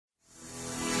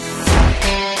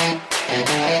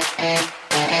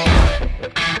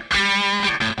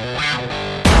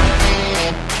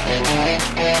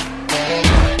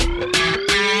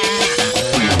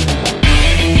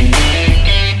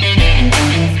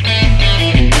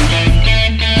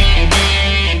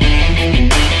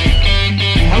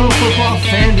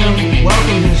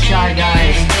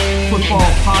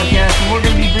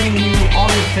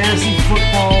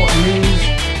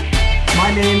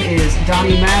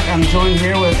back. I'm joined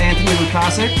here with Anthony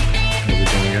Lukasic. How's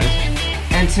it going,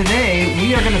 guys? And today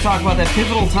we are going to talk about that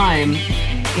pivotal time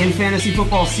in fantasy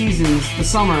football seasons, the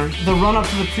summer, the run-up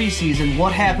to the preseason,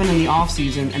 what happened in the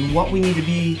offseason, and what we need to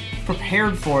be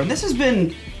prepared for. This has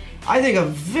been, I think, a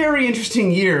very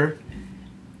interesting year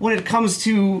when it comes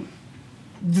to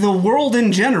the world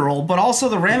in general, but also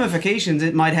the ramifications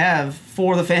it might have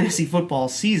for the fantasy football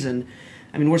season.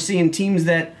 I mean, we're seeing teams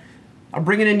that are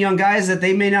bringing in young guys that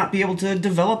they may not be able to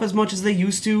develop as much as they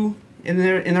used to in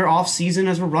their off season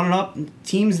as we're running up.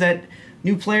 Teams that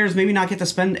new players maybe not get to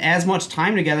spend as much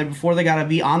time together before they got to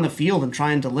be on the field and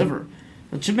try and deliver.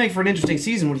 It should make for an interesting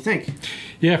season. What do you think?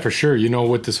 Yeah, for sure. You know,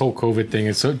 with this whole COVID thing,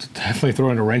 it's definitely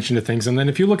throwing a wrench into things. And then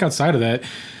if you look outside of that,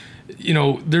 you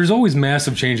know, there's always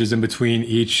massive changes in between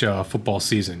each football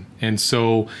season. And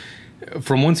so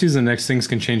from one season to the next, things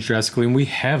can change drastically, and we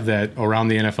have that around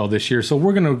the NFL this year. So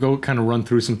we're going to go kind of run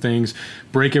through some things,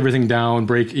 break everything down,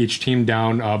 break each team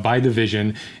down by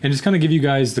division, and just kind of give you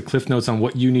guys the cliff notes on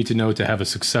what you need to know to have a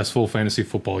successful fantasy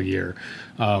football year.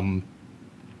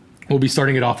 We'll be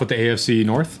starting it off with the AFC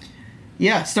North.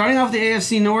 Yeah, starting off the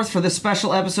AFC North for this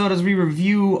special episode as we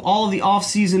review all of the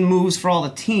off-season moves for all the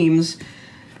teams.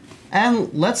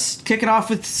 And let's kick it off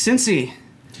with Cincy.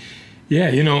 Yeah,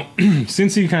 you know,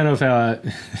 Cincy kind of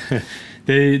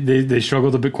they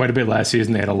struggled quite a bit last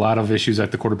season. They had a lot of issues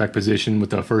at the quarterback position with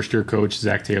the first-year coach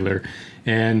Zach Taylor,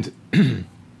 and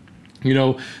you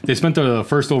know, they spent the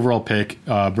first overall pick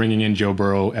bringing in Joe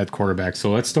Burrow at quarterback.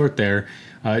 So let's start there.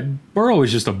 Burrow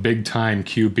is just a big-time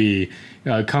QB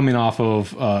coming off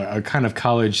of a kind of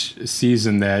college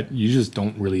season that you just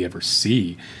don't really ever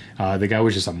see. The guy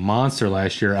was just a monster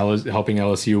last year, helping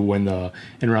LSU win the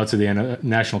en route to the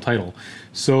national title.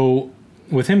 So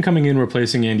with him coming in,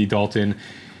 replacing Andy Dalton,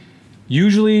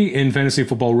 usually in fantasy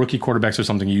football, rookie quarterbacks are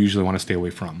something you usually want to stay away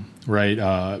from,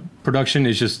 right? Production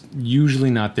is just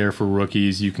usually not there for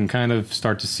rookies. You can kind of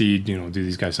start to see, you know, do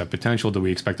these guys have potential? Do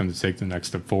we expect them to take the next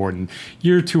step forward? And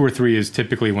year 2 or 3 is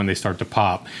typically when they start to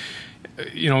pop.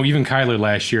 You know, even Kyler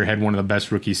last year had one of the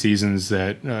best rookie seasons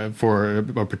that for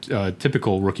a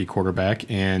typical rookie quarterback,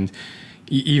 and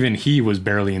even he was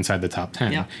barely inside the top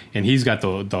 10. Yeah. And he's got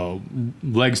the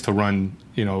legs to run,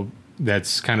 you know,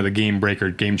 that's kind of the game breaker,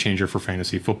 game changer for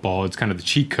fantasy football. It's kind of the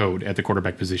cheat code at the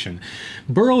quarterback position.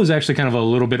 Burrow is actually kind of a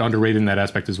little bit underrated in that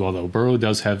aspect as well, though. Burrow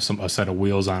does have a set of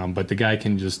wheels on him, but the guy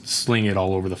can just sling it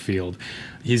all over the field.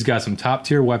 He's got some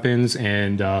top-tier weapons,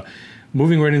 and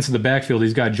moving right into the backfield,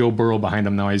 he's got Joe Burrow behind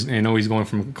him now. I know he's going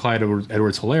from Clyde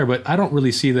Edwards-Helaire, but I don't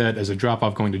really see that as a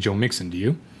drop-off going to Joe Mixon. Do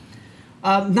you?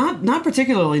 Not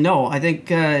particularly, no. I think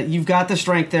you've got the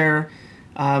strength there.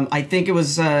 I think it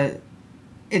was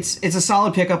it's a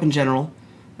solid pickup in general.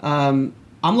 I'm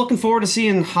looking forward to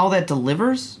seeing how that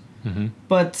delivers. Mm-hmm.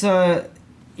 But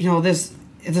you know,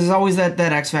 there's always that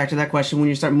X factor, that question when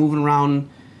you start moving around,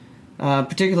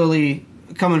 particularly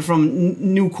coming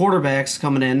from new quarterbacks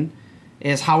coming in,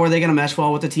 is how are they going to mesh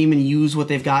well with the team and use what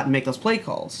they've got and make those play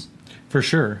calls? For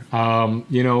sure.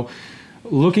 You know,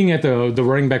 looking at the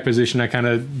running back position,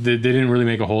 they didn't really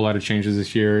make a whole lot of changes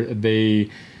this year.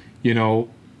 They, you know,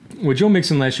 with Joe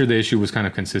Mixon last year, the issue was kind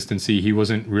of consistency. He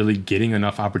wasn't really getting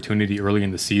enough opportunity early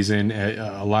in the season.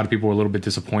 A lot of people were a little bit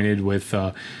disappointed with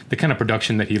the kind of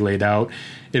production that he laid out.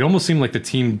 It almost seemed like the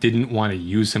team didn't want to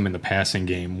use him in the passing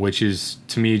game, which is,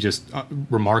 to me, just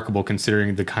remarkable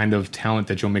considering the kind of talent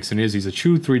that Joe Mixon is. He's a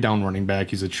true 3-down running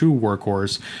back. He's a true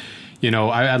workhorse. You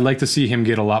know, I'd like to see him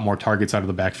get a lot more targets out of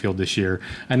the backfield this year.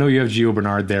 I know you have Gio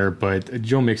Bernard there, but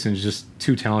Joe Mixon is just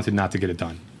too talented not to get it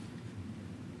done.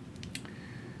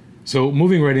 So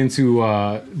moving right into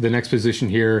the next position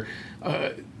here,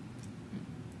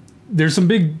 there's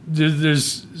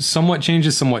somewhat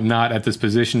changes, somewhat not at this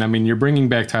position. I mean, you're bringing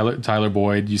back Tyler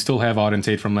Boyd. You still have Auden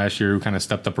Tate from last year, who kind of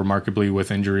stepped up remarkably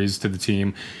with injuries to the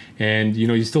team. And, you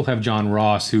know, you still have John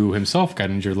Ross, who himself got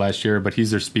injured last year, but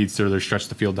he's their speedster, their stretch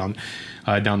the field down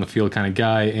the field kind of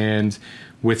guy. And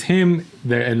with him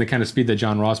and the kind of speed that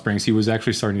John Ross brings, he was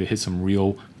actually starting to hit some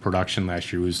real production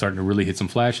last year. He was starting to really hit some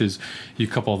flashes. You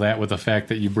couple that with the fact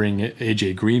that you bring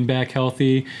A.J. Green back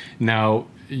healthy. Now,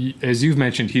 as you've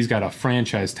mentioned, he's got a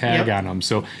franchise tag on him.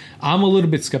 So I'm a little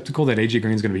bit skeptical that A.J.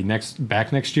 Green's going to be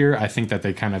back next year. I think that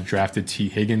they kind of drafted T.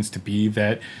 Higgins to be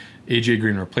that A.J.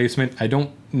 Green replacement. I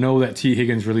don't know that T.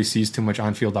 Higgins really sees too much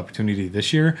on-field opportunity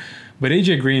this year, but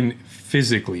A.J. Green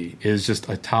physically is just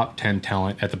a top 10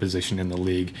 talent at the position in the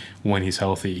league when he's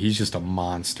healthy. He's just a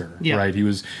monster, right? He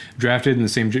was drafted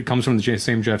in comes from the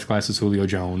same draft class as Julio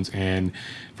Jones, and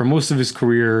for most of his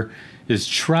career has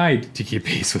tried to keep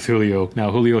pace with Julio.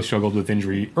 Now, Julio struggled with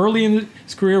injury early in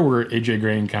his career, where AJ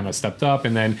Green kind of stepped up,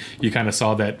 and then you kind of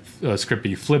saw that script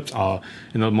be flipped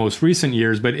in the most recent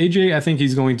years. But AJ, I think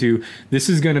this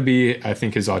is going to be, I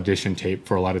think, his audition tape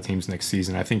for a lot of teams next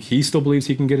season. I think he still believes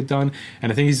he can get it done,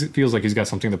 and I think he feels like he's got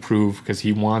something to prove because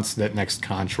he wants that next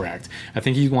contract. I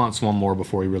think he wants one more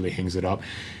before he really hangs it up.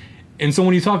 And so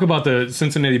when you talk about the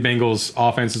Cincinnati Bengals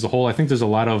offense as a whole, I think there's a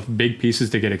lot of big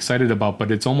pieces to get excited about, but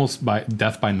it's almost by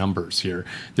death by numbers here.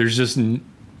 There's just,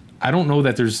 I don't know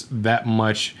that there's that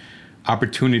much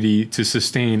opportunity to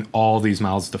sustain all these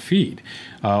mouths to feed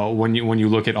when you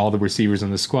look at all the receivers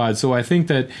in the squad. So I think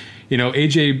that,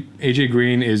 AJ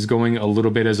Green is going a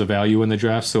little bit as a value in the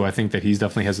draft, so I think that he's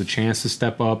definitely has a chance to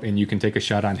step up, and you can take a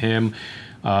shot on him.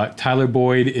 Tyler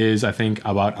Boyd is, I think,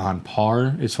 about on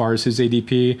par as far as his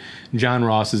ADP. John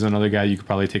Ross is another guy you could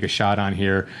probably take a shot on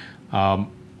here.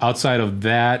 Outside of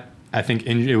that, I think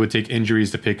it would take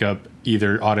injuries to pick up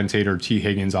either Auden Tate or T.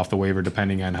 Higgins off the waiver,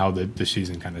 depending on how the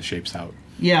season kind of shapes out.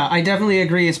 Yeah, I definitely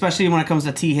agree, especially when it comes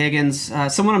to T. Higgins.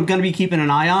 Someone I'm going to be keeping an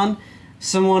eye on.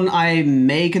 Someone I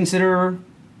may consider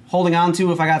holding on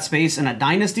to if I got space in a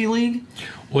dynasty league.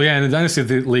 Well, yeah, in the Dynasty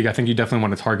League, I think you definitely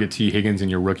want to target T. Higgins in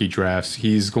your rookie drafts.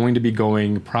 He's going to be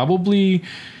going probably,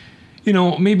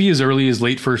 maybe as early as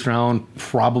late first round,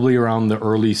 probably around the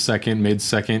early second,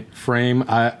 mid-second frame.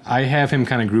 I have him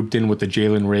kind of grouped in with the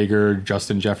Jalen Reagor,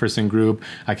 Justin Jefferson group.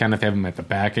 I kind of have him at the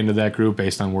back end of that group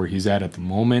based on where he's at the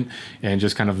moment and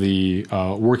just kind of the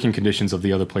working conditions of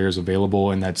the other players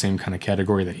available in that same kind of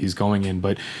category that he's going in.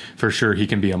 But for sure, he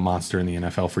can be a monster in the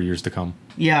NFL for years to come.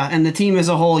 Yeah, and the team as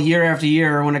a whole, year after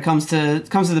year, when it comes to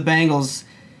the Bengals,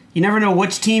 you never know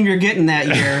which team you're getting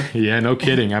that year. Yeah, no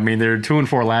kidding. I mean, they're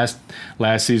 2-4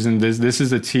 last season. This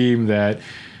is a team that,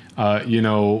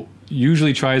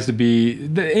 usually tries to be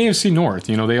the AFC North.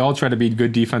 They all try to be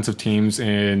good defensive teams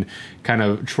and kind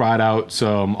of trot out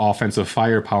some offensive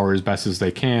firepower as best as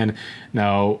they can.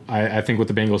 Now, I think with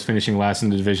the Bengals finishing last in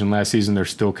the division last season, they're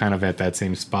still kind of at that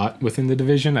same spot within the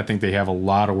division. I think they have a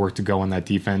lot of work to go on that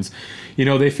defense.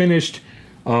 They finished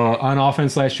on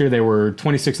offense last year. They were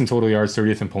 26 in total yards,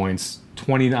 30th in points,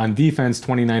 20 on defense,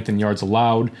 29th in yards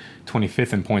allowed,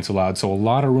 25th in points allowed. So a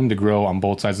lot of room to grow on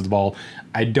both sides of the ball.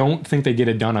 I don't think they get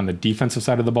it done on the defensive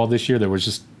side of the ball this year. There was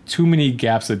just too many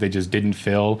gaps that they just didn't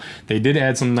fill. They did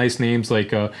add some nice names like,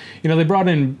 they brought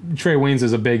in Trey Waynes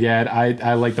as a big ad.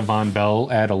 I like the Von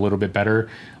Bell ad a little bit better.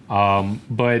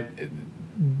 But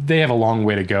they have a long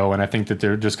way to go, and I think that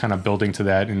they're just kind of building to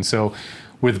that. And so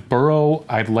with Burrow,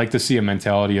 I'd like to see a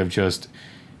mentality of just,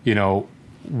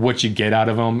 what you get out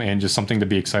of him and just something to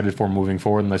be excited for moving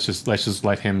forward. And let's just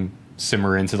let him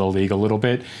simmer into the league a little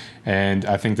bit. And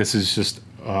I think this is just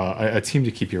a team to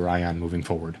keep your eye on moving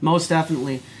forward. Most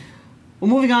definitely.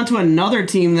 Well, moving on to another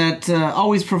team that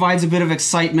always provides a bit of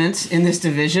excitement in this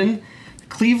division,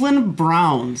 Cleveland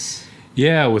Browns.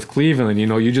 Yeah, with Cleveland,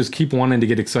 you just keep wanting to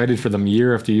get excited for them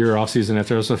year after year, offseason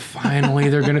after. So finally,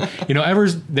 they're gonna,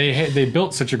 they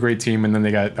built such a great team, and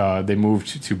then they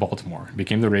moved to Baltimore,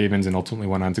 became the Ravens, and ultimately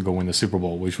went on to go win the Super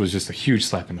Bowl, which was just a huge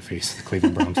slap in the face to the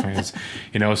Cleveland Browns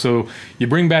fans. So you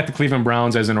bring back the Cleveland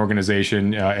Browns as an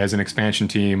organization, as an expansion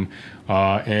team,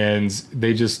 and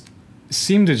they just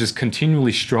seem to just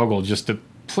continually struggle just to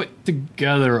put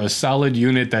together a solid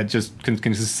unit that just can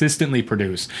consistently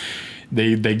produce.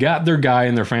 They got their guy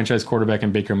and their franchise quarterback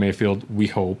in Baker Mayfield, we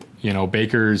hope.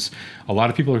 Baker's, a lot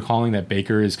of people are calling that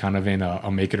Baker is kind of in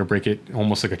a make it or break it,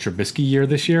 almost like a Trubisky year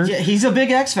this year. Yeah, he's a big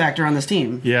X factor on this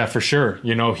team. Yeah, for sure.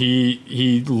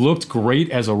 He looked great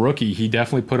as a rookie. He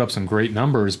definitely put up some great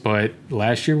numbers, but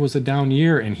last year was a down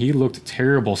year, and he looked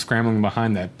terrible scrambling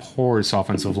behind that porous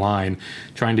offensive line,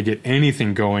 trying to get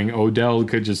anything going. Odell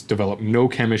could just develop no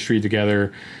chemistry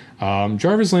together.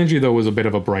 Jarvis Landry, though, was a bit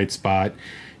of a bright spot.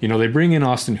 They bring in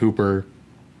Austin Hooper.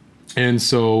 And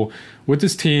so with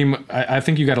this team, I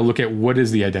think you got to look at what is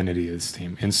the identity of this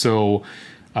team. And so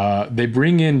they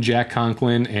bring in Jack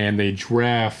Conklin, and they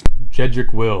draft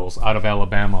Jedrick Wills out of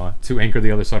Alabama to anchor the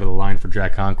other side of the line for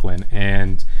Jack Conklin.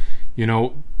 And,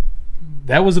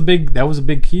 that was a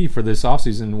big key for this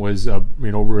offseason was,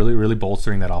 really, really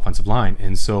bolstering that offensive line.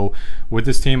 And so with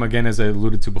this team, again, as I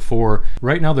alluded to before,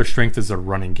 right now their strength is their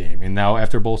running game. And now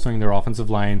after bolstering their offensive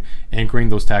line, anchoring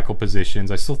those tackle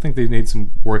positions, I still think they need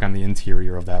some work on the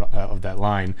interior of that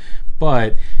line.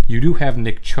 But you do have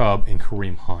Nick Chubb and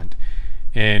Kareem Hunt.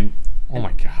 And, oh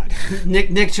my God.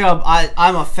 Nick Chubb,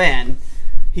 I'm a fan.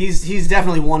 He's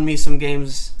definitely won me some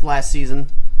games last season.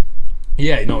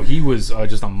 Yeah, he was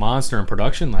just a monster in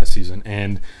production last season.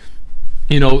 And,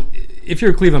 if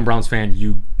you're a Cleveland Browns fan,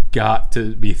 you got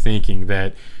to be thinking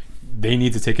that they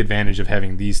need to take advantage of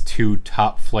having these two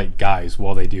top flight guys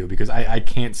while they do, because I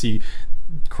can't see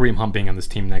Kareem Hunt being on this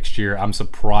team next year. I'm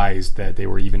surprised that they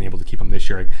were even able to keep him this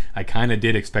year. I kind of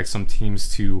did expect some teams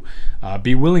to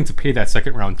be willing to pay that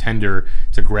second round tender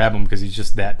to grab him because he's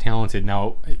just that talented.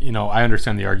 Now, I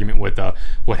understand the argument with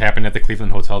what happened at the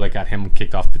Cleveland hotel that got him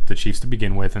kicked off the Chiefs to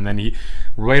begin with, and then he,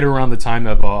 right around the time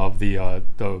of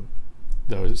the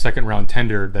second round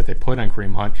tender that they put on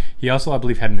Kareem Hunt, he also, I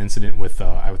believe, had an incident with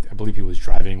I believe he was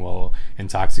driving while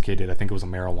intoxicated. I think it was a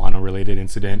marijuana related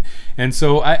incident. And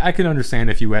so I can understand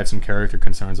if you had some character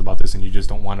concerns about this and you just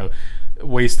don't want to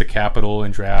waste the capital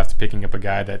in draft picking up a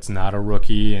guy that's not a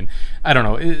rookie. And I don't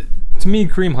know, to me,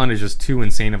 Kareem Hunt is just too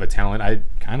insane of a talent. I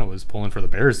kind of was pulling for the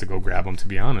Bears to go grab him, to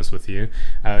be honest with you.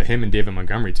 Him and David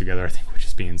Montgomery together, I think, would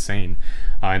just be insane.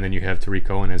 And then you have Tariq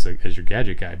Cohen as your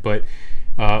gadget guy. But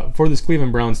for this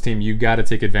Cleveland Browns team, you got to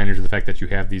take advantage of the fact that you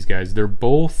have these guys. They're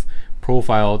both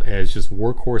profiled as just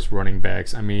workhorse running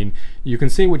backs. I mean, you can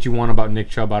say what you want about Nick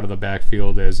Chubb out of the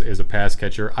backfield as a pass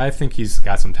catcher. I think he's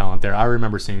got some talent there. I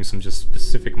remember seeing some just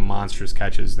specific monstrous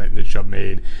catches that Nick Chubb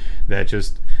made that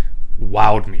just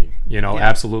wowed me,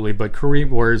 absolutely. But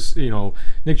whereas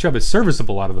Nick Chubb is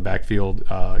serviceable out of the backfield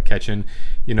catching,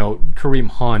 Kareem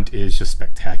Hunt is just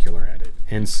spectacular at it.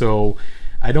 And so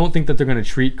I don't think that they're going to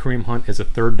treat Kareem Hunt as a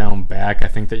third down back. I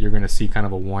think that you're going to see kind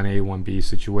of a 1A, 1B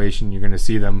situation. You're going to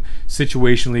see them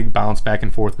situationally bounce back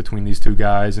and forth between these two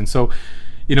guys. And so,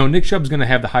 Nick Chubb's going to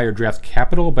have the higher draft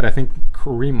capital, but I think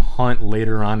Kareem Hunt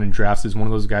later on in drafts is one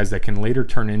of those guys that can later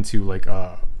turn into like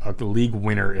a league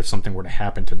winner if something were to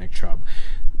happen to Nick Chubb.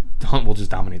 Hunt will just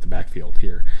dominate the backfield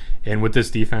here. And with this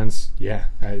defense,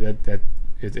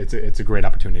 it's a great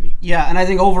opportunity. Yeah, and I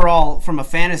think overall, from a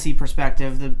fantasy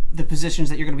perspective, the positions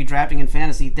that you're going to be drafting in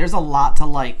fantasy, there's a lot to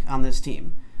like on this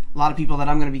team. A lot of people that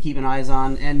I'm going to be keeping eyes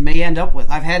on and may end up with.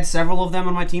 I've had several of them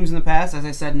on my teams in the past. As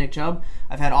I said, Nick Chubb.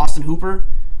 I've had Austin Hooper,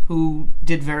 who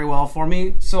did very well for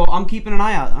me. So I'm keeping an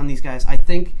eye out on these guys.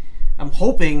 I'm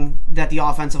hoping that the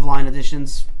offensive line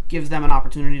additions gives them an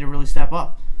opportunity to really step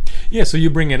up. Yeah, so you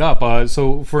bring it up.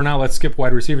 So for now, let's skip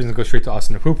wide receivers and go straight to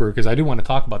Austin Hooper, because I do want to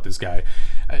talk about this guy.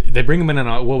 They bring him in on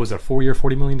a 4-year,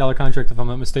 $40 million contract, if I'm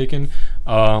not mistaken.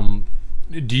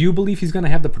 Do you believe he's going to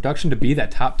have the production to be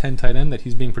that top 10 tight end that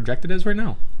he's being projected as right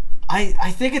now?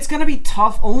 I think it's going to be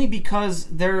tough only because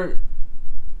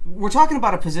we're talking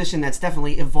about a position that's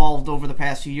definitely evolved over the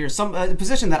past few years. A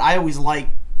position that I always like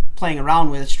playing around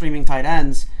with, streaming tight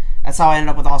ends. That's how I ended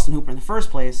up with Austin Hooper in the first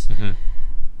place. Mm-hmm.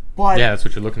 But yeah, that's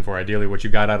what you're looking for. Ideally, what you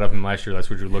got out of him last year, that's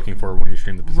what you're looking for when you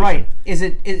stream the position.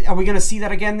 Right. Are we going to see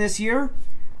that again this year?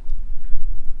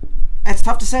 That's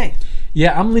tough to say.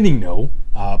 Yeah, I'm leaning no,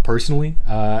 personally.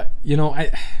 I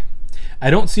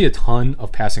don't see a ton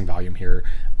of passing volume here.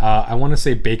 I want to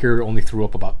say Baker only threw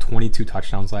up about 22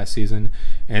 touchdowns last season.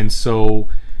 And so,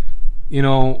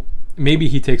 maybe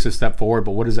he takes a step forward,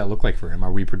 but what does that look like for him?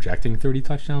 Are we projecting 30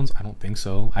 touchdowns? I don't think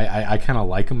so. I kind of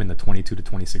like him in the 22 to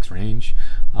 26 range.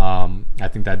 I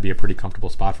think that'd be a pretty comfortable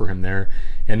spot for him there.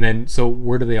 And then, so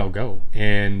where do they all go?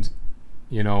 And,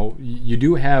 you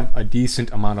do have a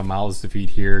decent amount of mouths to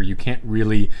feed here. You can't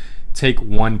really take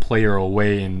one player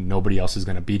away and nobody else is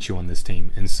going to beat you on this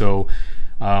team. And so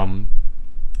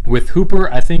with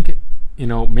Hooper, I think,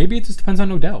 maybe it just depends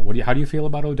on Odell. How do you feel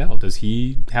about Odell? Does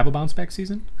he have a bounce back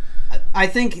season? I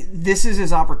think this is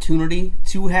his opportunity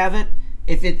to have it.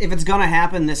 If it's going to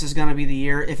happen, this is going to be the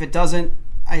year. If it doesn't,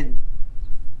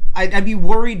 I'd be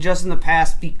worried just in the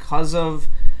past because of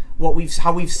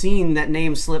how we've seen that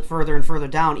name slip further and further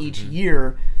down each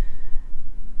year.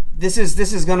 This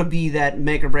is going to be that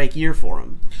make or break year for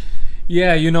him.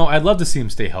 Yeah, I'd love to see him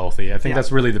stay healthy. I think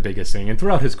that's really the biggest thing. And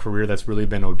throughout his career, that's really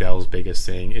been Odell's biggest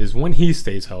thing, is when he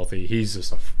stays healthy, he's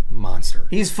just a monster.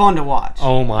 He's fun to watch.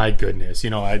 Oh, my goodness.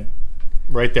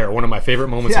 Right there, one of my favorite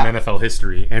moments in NFL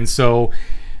history. And so,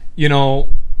 he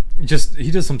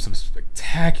does some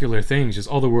spectacular things, just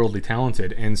otherworldly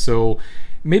talented. And so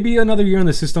maybe another year in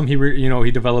the system,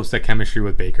 he develops that chemistry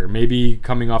with Baker. Maybe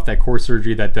coming off that core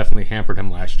surgery that definitely hampered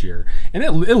him last year. And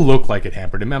it looked like it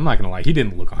hampered him. I'm not going to lie. He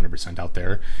didn't look 100% out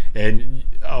there. And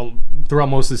throughout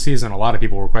most of the season, a lot of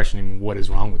people were questioning what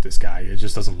is wrong with this guy. It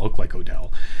just doesn't look like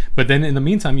Odell. But then in the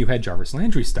meantime, you had Jarvis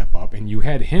Landry step up, and you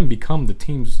had him become the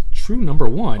team's true number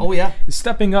one. Oh, yeah.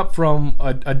 Stepping up from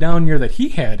a down year that he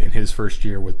had in his first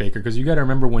year with Baker. Because you got to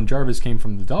remember when Jarvis came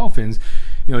from the Dolphins,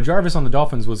 Jarvis on the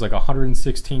Dolphins was like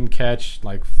 116 catch,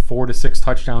 like 4 to 6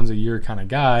 touchdowns a year kind of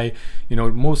guy,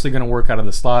 mostly going to work out of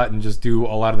the slot and just do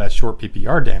a lot of that short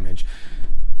PPR damage.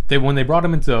 When they brought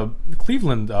him into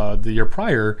Cleveland the year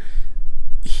prior,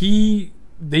 he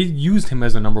they used him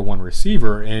as a number one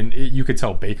receiver, and you could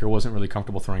tell Baker wasn't really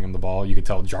comfortable throwing him the ball. You could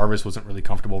tell Jarvis wasn't really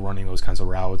comfortable running those kinds of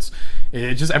routes.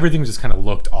 Everything just kind of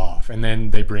looked off. And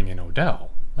then they bring in Odell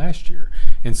last year,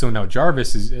 and so now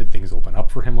Jarvis things open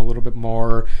up for him a little bit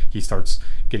more. He starts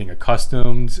getting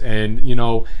accustomed, and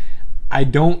I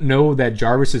don't know that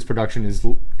Jarvis's production is,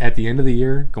 at the end of the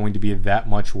year, going to be that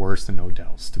much worse than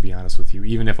Odell's, to be honest with you,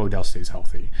 even if Odell stays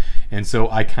healthy. And so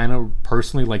I kind of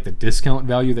personally like the discount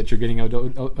value that you're getting out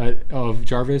of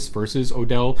Jarvis versus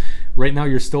Odell. Right now,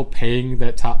 you're still paying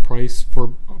that top price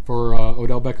for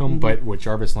Odell Beckham, but with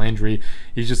Jarvis Landry,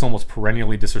 he's just almost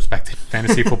perennially disrespected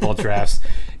fantasy football drafts.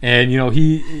 And,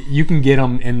 you can get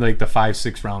him in like the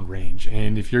 5-6 round range.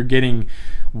 And if you're getting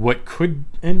what could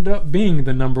end up being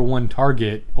the number one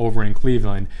target over in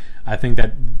Cleveland, I think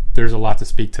that there's a lot to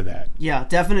speak to that. Yeah,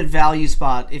 definite value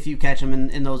spot if you catch him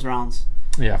in those rounds.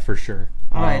 Yeah, for sure.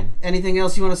 All right. Anything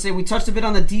else you want to say? We touched a bit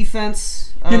on the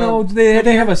defense. They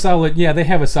have a solid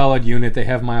unit. They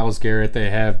have Myles Garrett. They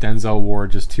have Denzel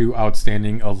Ward, just two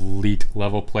outstanding elite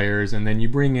level players. And then you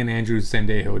bring in Andrew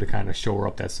Sendejo to kind of shore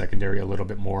up that secondary a little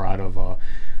bit more out of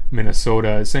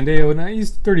Minnesota. Sendejo, now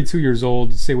he's 32 years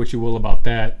old. Say what you will about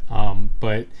that,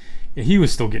 but he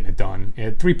was still getting it done. He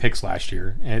had 3 picks last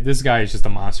year, and this guy is just a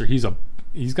monster.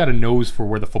 He's got a nose for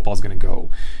where the football's going to go.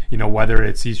 Whether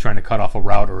it's he's trying to cut off a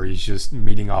route or he's just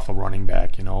meeting off a running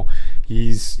back.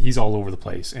 He's all over the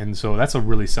place, and so that's a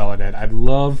really solid ad. I'd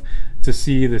love to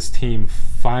see this team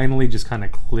finally just kind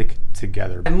of click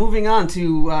together. And moving on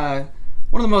to one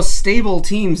of the most stable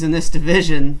teams in this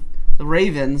division, the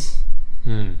Ravens.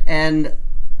 And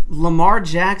Lamar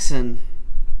Jackson,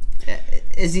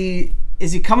 is he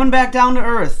coming back down to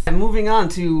earth? And moving on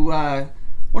to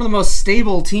one of the most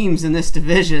stable teams in this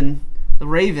division, the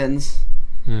Ravens.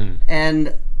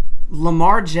 And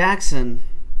Lamar Jackson,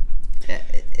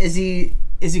 is he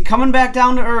coming back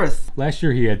down to earth? Last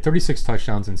year he had 36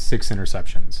 touchdowns and 6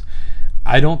 interceptions.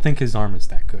 I don't think his arm is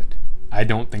that good. I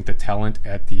don't think the talent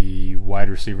at the wide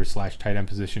receiver / tight end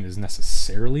position is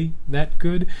necessarily that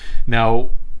good.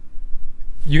 Now,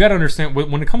 you got to understand,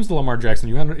 when it comes to Lamar Jackson,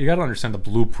 you got to understand the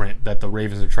blueprint that the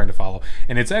Ravens are trying to follow,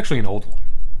 and it's actually an old one.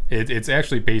 It's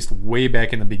actually based way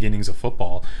back in the beginnings of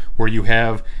football, where you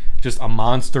have just a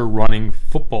monster running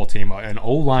football team, an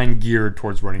O-line geared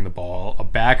towards running the ball, a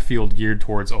backfield geared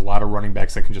towards a lot of running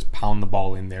backs that can just pound the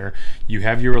ball in there. You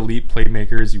have your elite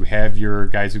playmakers, you have your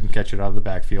guys who can catch it out of the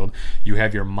backfield, you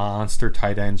have your monster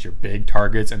tight ends, your big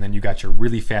targets, and then you got your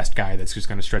really fast guy that's just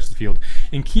going to stretch the field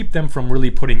and keep them from really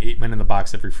putting 8 men in the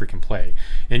box every freaking play.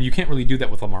 And you can't really do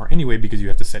that with Lamar anyway because you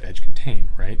have to set edge contain,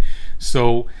 right?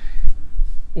 So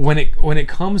when it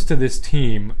comes to this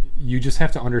team, you just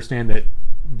have to understand that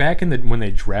back when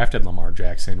they drafted Lamar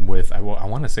Jackson with I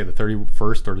want to say the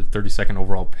 31st or the 32nd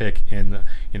overall pick in the,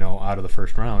 out of the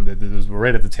first round, it was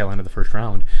right at the tail end of the first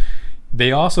round.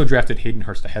 They also drafted Hayden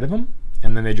Hurst ahead of him,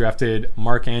 and then they drafted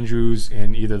Mark Andrews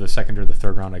in either the second or the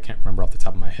third round. I can't remember off the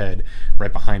top of my head,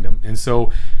 right behind him. And so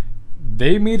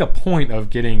they made a point of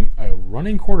getting a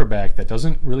running quarterback that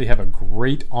doesn't really have a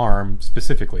great arm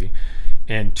specifically,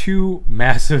 and 2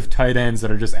 massive tight ends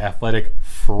that are just athletic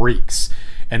freaks.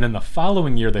 And then the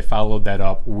following year, they followed that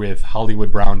up with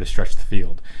Hollywood Brown to stretch the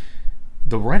field.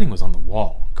 The writing was on the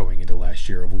wall going into last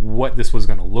year of what this was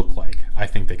going to look like. I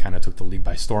think they kind of took the league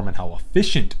by storm and how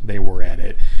efficient they were at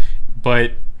it.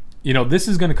 But, this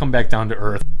is going to come back down to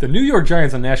earth. The New York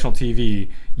Giants on national TV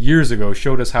years ago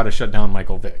showed us how to shut down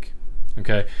Michael Vick.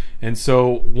 Okay, and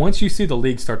so once you see the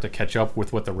league start to catch up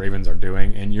with what the Ravens are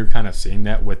doing, and you're kind of seeing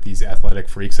that with these athletic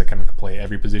freaks that kind of play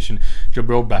every position.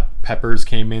 Jabril Peppers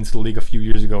came into the league a few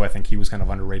years ago. I think he was kind of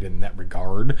underrated in that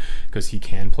regard because he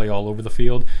can play all over the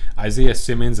field. Isaiah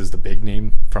Simmons is the big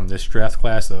name from this draft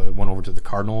class, went over to the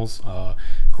Cardinals.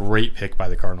 Great pick by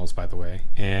the Cardinals, by the way.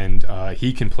 And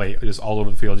he can play just all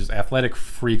over the field, just athletic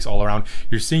freaks all around.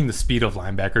 You're seeing the speed of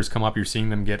linebackers come up. You're seeing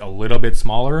them get a little bit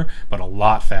smaller, but a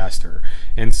lot faster.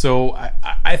 And so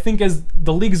I think as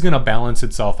the league is going to balance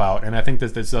itself out, and I think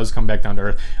that this does come back down to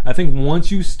earth, I think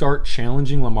once you start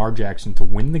challenging Lamar Jackson to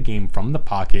win the game from the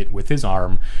pocket with his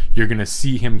arm, you're going to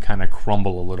see him kind of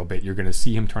crumble a little bit. You're going to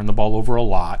see him turn the ball over a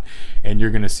lot, and you're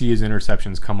going to see his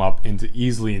interceptions come up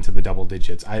easily into the double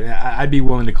digits. I'd be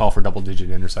willing to call for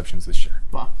double-digit interceptions this year.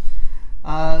 Wow.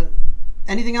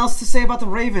 Anything else to say about the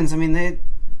Ravens? I mean,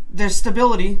 there's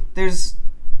stability.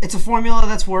 It's a formula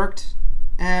that's worked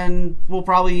and will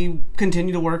probably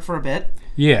continue to work for a bit.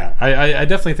 Yeah, I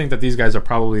definitely think that these guys are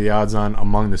probably the odds-on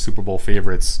among the Super Bowl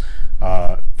favorites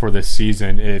for this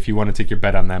season. If you want to take your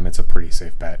bet on them, it's a pretty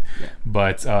safe bet. Yeah.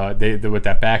 But they with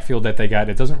that backfield that they got,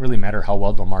 it doesn't really matter how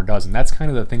well Lamar does. And that's kind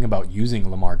of the thing about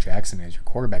using Lamar Jackson as your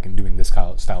quarterback and doing this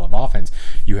style of offense.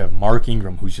 You have Mark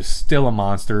Ingram, who's just still a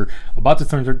monster, about to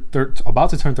turn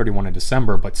 31 in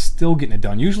December, but still getting it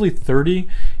done. Usually 30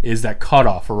 is that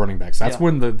cutoff for running backs. That's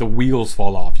when the wheels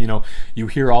fall off. You know, you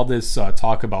hear all this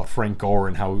talk about Frank Gore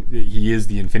and how he is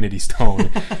the Infinity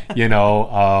Stone. You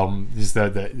know, just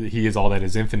he is all that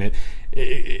is infinite.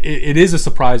 It is a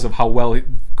surprise of how well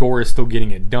Gore is still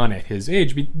getting it done at his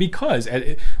age, because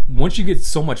once you get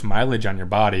so much mileage on your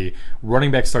body,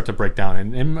 running backs start to break down.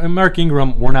 And Mark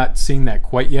Ingram, we're not seeing that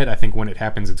quite yet. I think when it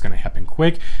happens, it's going to happen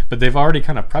quick. But they've already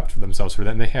kind of prepped for themselves for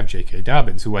that, and they have J.K.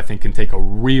 Dobbins, who I think can take a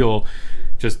real,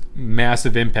 just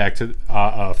massive impact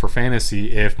for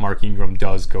fantasy if Mark Ingram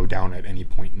does go down at any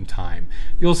point in time.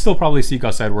 You'll still probably see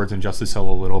Gus Edwards and Justice Hill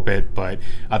a little bit, but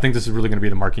I think this is really going to be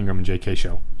the Mark Ingram and J.K.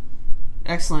 show.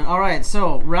 Excellent. All right,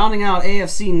 so rounding out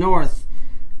AFC North,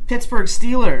 Pittsburgh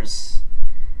Steelers.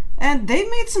 And they've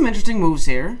made some interesting moves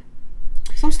here.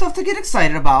 Some stuff to get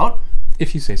excited about.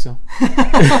 If you say so.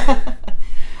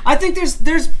 I think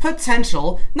there's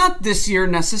potential. Not this year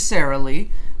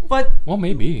necessarily, but... Well,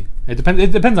 maybe. It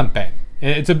depends on Ben.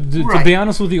 To be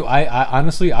honest with you, I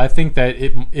honestly think that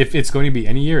if it's going to be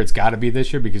any year, it's got to be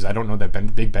this year, because I don't know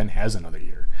that Big Ben has another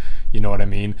year. You know what I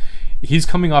mean? He's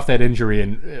coming off that injury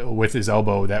and with his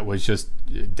elbow that was just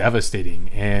devastating.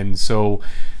 And so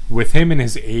with him and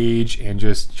his age and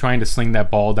just trying to sling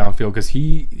that ball downfield, because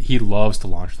he loves to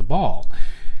launch the ball.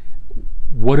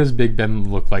 What does Big Ben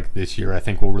look like this year, I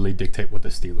think, will really dictate what the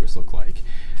Steelers look like.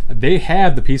 They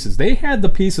have the pieces. They had the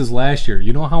pieces last year.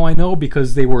 You know how I know?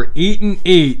 Because they were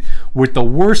 8-8 with the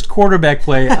worst quarterback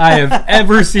play I have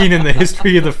ever seen in the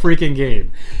history of the freaking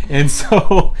game. And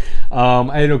so,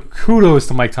 I know kudos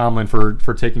to Mike Tomlin for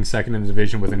taking second in the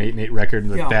division with an 8-8 record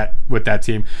with that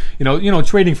team. You know,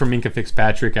 trading for Minkah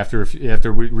Fitzpatrick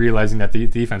after realizing that the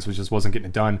defense wasn't getting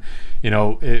it done. You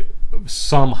know,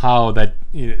 somehow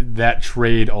that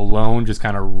trade alone just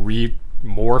kind of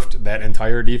morphed that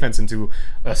entire defense into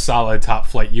a solid top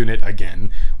flight unit again,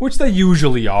 which they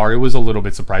usually are. It was a little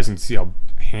bit surprising to see how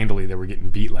handily they were getting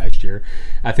beat last year.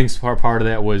 I think part of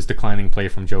that was declining play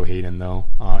from Joe Hayden, though,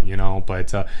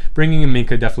 but bringing in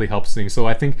Minkah definitely helps things. So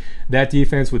I think that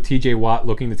defense with TJ Watt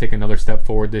looking to take another step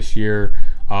forward this year,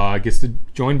 gets to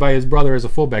joined by his brother as a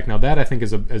fullback. Now that I think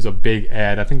is a big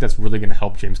add. I think that's really going to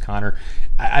help James Conner.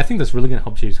 I think that's really going to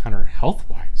help James Conner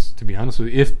health-wise, to be honest with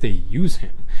you, if they use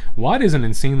him. Watt is an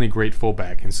insanely great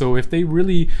fullback, and so if they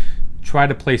really try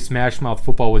to play smash-mouth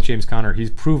football with James Conner, he's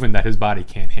proven that his body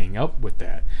can't hang up with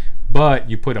that. But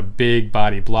you put a big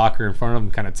body blocker in front of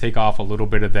him, kind of take off a little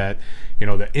bit of that,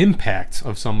 the impact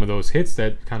of some of those hits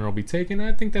that Conner will be taking.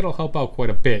 I think that'll help out quite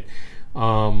a bit.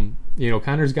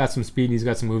 Conner's got some speed and he's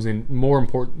got some moves, and more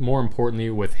importantly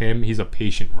with him, he's a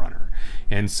patient runner.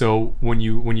 And so when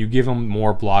you give him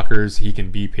more blockers, he can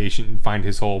be patient and find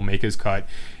his hole, make his cut.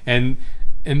 And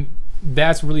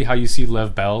that's really how you see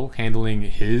Lev Bell handling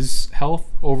his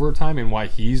health over time and why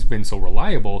he's been so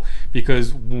reliable,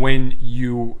 because when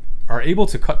you are able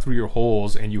to cut through your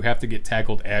holes and you have to get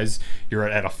tackled as you're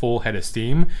at a full head of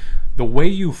steam, the way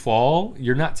you fall,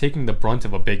 you're not taking the brunt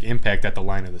of a big impact at the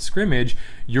line of the scrimmage.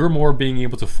 You're more being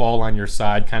able to fall on your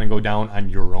side, kind of go down on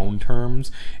your own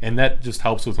terms, and that just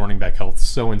helps with running back health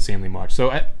so insanely much.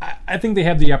 So I think they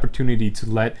have the opportunity to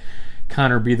let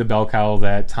Conner be the bell cow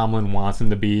that Tomlin wants him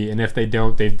to be, and if they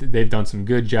don't, they've done some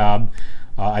good job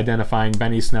identifying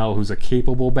Benny Snell, who's a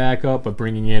capable backup, but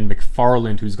bringing in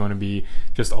McFarland, who's going to be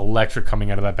just electric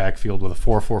coming out of that backfield with a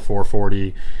 4.44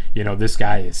 40. This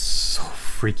guy is so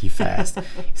freaky fast.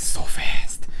 He's so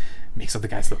fast. Makes other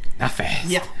guys look not fast.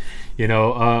 Yeah.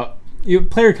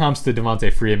 Player comps to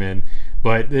Devontae Freeman,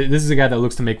 but this is a guy that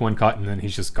looks to make one cut and then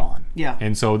he's just gone. Yeah.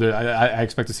 And so I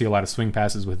expect to see a lot of swing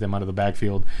passes with him out of the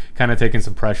backfield, kind of taking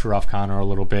some pressure off Conner a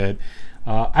little bit.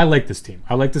 I like this team.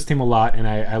 I like this team a lot, and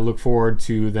I look forward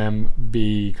to them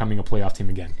becoming a playoff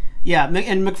team again. Yeah,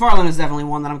 and McFarland is definitely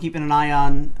one that I'm keeping an eye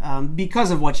on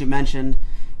because of what you mentioned.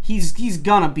 He's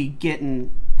gonna be getting,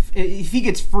 if he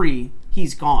gets free,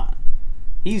 he's gone.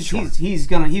 He's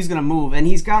gonna move, and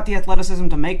he's got the athleticism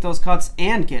to make those cuts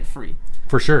and get free.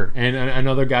 For sure. And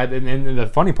another guy, and the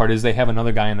funny part is they have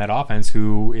another guy in that offense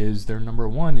who is their number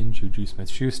one in Juju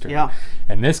Smith-Schuster. Yeah.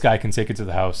 And this guy can take it to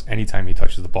the house anytime he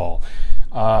touches the ball.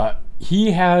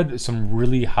 He had some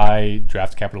really high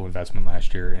draft capital investment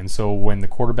last year, and so when the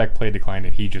quarterback play declined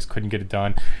and he just couldn't get it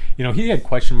done, he had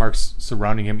question marks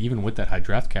surrounding him even with that high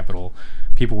draft capital.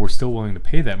 people were still willing to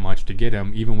pay that much to get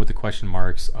him, even with the question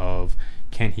marks of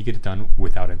can he get it done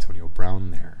without Antonio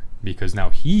Brown there? Because now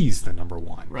he's the number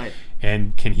one. Right.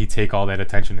 And can he take all that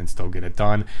attention and still get it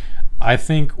done? I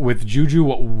think with Juju,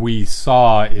 what we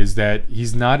saw is that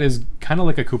he's not as, kind of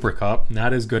like a Cooper Kupp,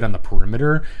 not as good on the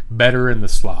perimeter, better in the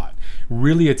slot.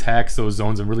 Really attacks those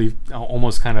zones and really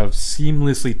almost kind of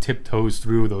seamlessly tiptoes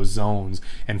through those zones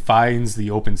and finds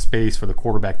the open space for the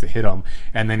quarterback to hit him,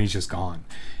 and then he's just gone.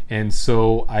 And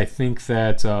so I think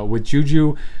that with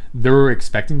Juju, they're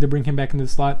expecting to bring him back into the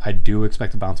slot. I do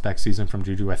expect a bounce back season from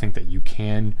Juju. I think that you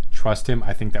can trust him.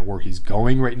 I think that where he's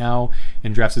going right now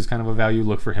in drafts is kind of a value.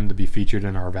 Look for him to be featured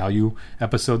in our value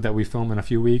episode that we film in a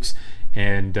few weeks.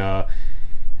 And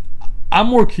I'm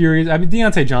more curious. I mean,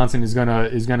 Deontay Johnson is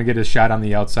gonna get his shot on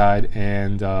the outside,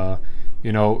 and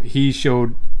he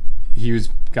showed he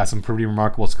got some pretty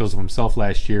remarkable skills of himself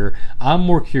last year. I'm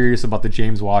more curious about the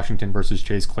James Washington versus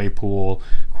Chase Claypool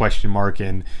question mark,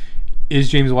 and is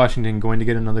James Washington going to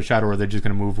get another shot, or are they just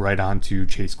going to move right on to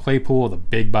Chase Claypool, the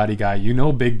big body guy?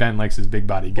 Big Ben likes his big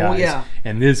body guys. Oh, yeah.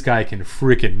 And this guy can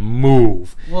freaking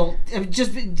move. Well,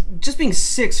 just being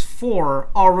 6'4",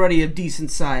 already of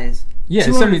decent size. Yeah,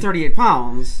 238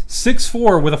 pounds.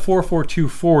 6'4" with a 4.4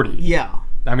 240. Yeah.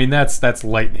 I mean, that's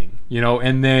lightning,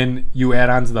 and then you add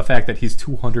on to the fact that he's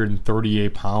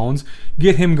 238 pounds.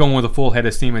 Get him going with a full head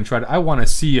of steam and I want to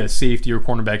see a safety or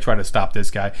cornerback try to stop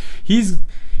this guy. He's,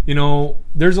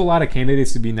 there's a lot of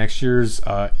candidates to be next year's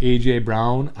A.J.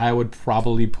 Brown. I would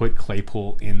probably put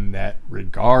Claypool in that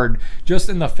regard, just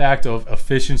in the fact of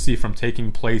efficiency from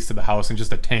taking place to the house and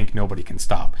just a tank nobody can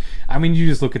stop. I mean, you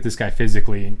just look at this guy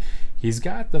physically, and he's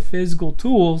got the physical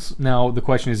tools. Now, the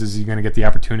question is he going to get the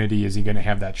opportunity? Is he going to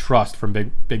have that trust from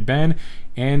Big Ben?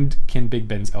 And can Big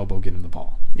Ben's elbow get him the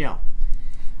ball? Yeah.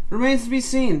 Remains to be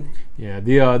seen. Yeah,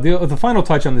 the final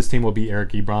touch on this team will be Eric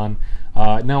Ebron.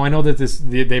 Now, I know that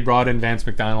they brought in Vance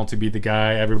McDonald to be the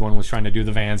guy. Everyone was trying to do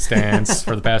the Vance dance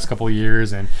for the past couple of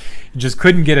years and just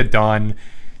couldn't get it done.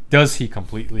 Does he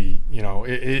completely,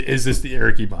 is this the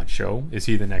Eric Ebron show? Is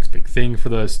he the next big thing for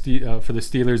the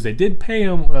Steelers? They did pay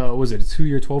him, was it a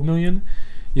 2-year, $12 million?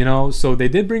 So they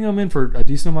did bring him in for a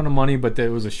decent amount of money, but it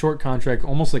was a short contract,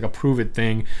 almost like a prove-it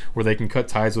thing where they can cut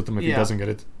ties with him if he doesn't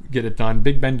get it done.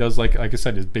 Big Ben does, like I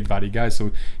said, his big body guy,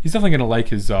 so he's definitely going to like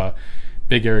his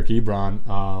big Eric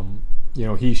Ebron.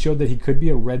 He showed that he could be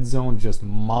a red zone just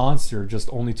monster just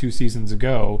only 2 seasons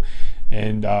ago,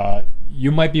 and you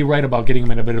might be right about getting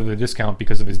him at a bit of a discount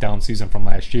because of his down season from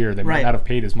last year. They might not have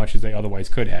paid as much as they otherwise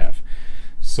could have.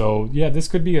 So, yeah, this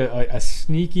could be a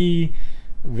sneaky,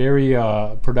 very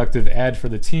productive ad for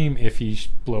the team if he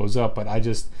blows up. But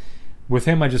with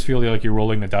him, I just feel like you're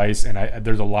rolling the dice, and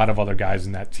there's a lot of other guys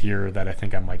in that tier that I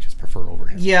think I might just prefer over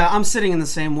him. Yeah, I'm sitting in the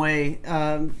same way.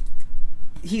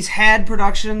 He's had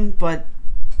production, but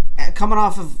coming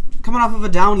off of a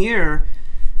down year,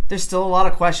 there's still a lot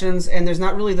of questions, and there's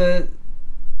not really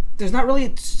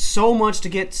so much to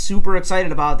get super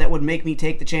excited about that would make me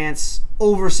take the chance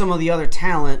over some of the other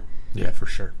talent. Yeah, for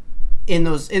sure. In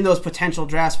those potential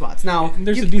draft spots. Now,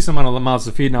 there's a decent amount of mouths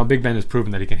to feed. Now, Big Ben has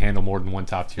proven that he can handle more than one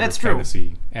top tier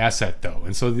fantasy asset, though,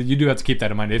 and so you do have to keep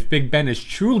that in mind. If Big Ben is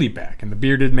truly back and the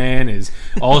bearded man is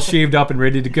all shaved up and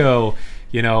ready to go,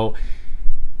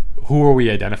 who are we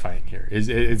identifying here?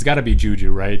 It's got to be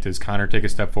Juju, right? Does Connor take a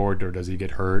step forward, or does he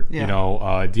get hurt? Yeah.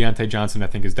 Deontay Johnson, I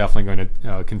think, is definitely going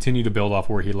to continue to build off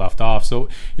where he left off. So,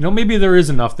 maybe there is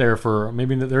enough there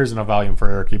maybe there is enough volume for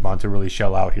Eric Ebron to really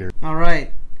shell out here. All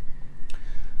right.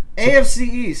 AFC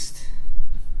East.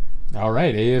 All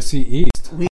right, AFC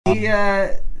East.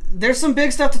 There's some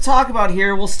big stuff to talk about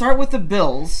here. We'll start with the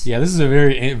Bills. Yeah, this is a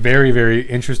very, very, very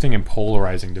interesting and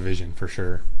polarizing division for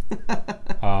sure.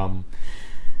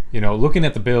 Looking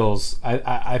at the Bills,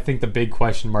 I think the big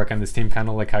question mark on this team, kind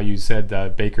of like how you said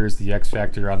Baker's the X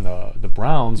factor on the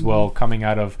Browns. Mm-hmm. Well, coming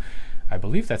out of, I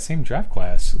believe that same draft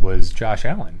class was Josh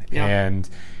Allen, and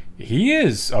he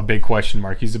is a big question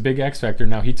mark. He's a big X factor.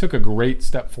 Now, he took a great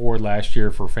step forward last year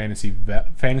for fantasy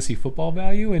football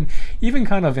value, and even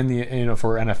kind of in the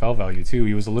for NFL value too.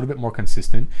 He was a little bit more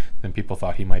consistent than people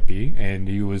thought he might be, and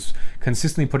he was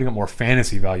consistently putting up more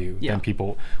fantasy value than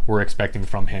people were expecting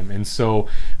from him. And so,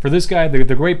 for this guy,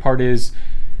 the great part is,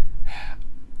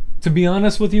 to be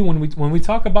honest with you, when we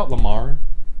talk about Lamar,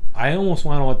 I almost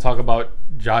want to talk about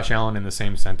Josh Allen in the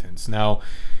same sentence. Now,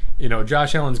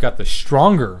 Josh Allen's got the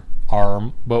stronger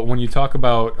arm, but when you talk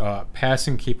about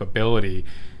passing capability,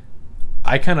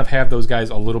 I kind of have those guys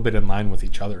a little bit in line with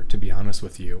each other, to be honest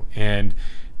with you.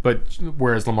 But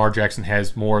whereas Lamar Jackson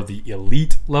has more of the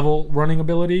elite level running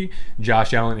ability,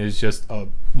 Josh Allen is just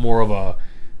more of a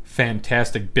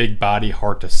fantastic big body,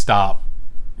 hard to stop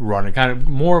runner, kind of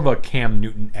more of a Cam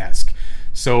Newton-esque.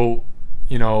 So,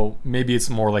 maybe it's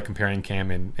more like comparing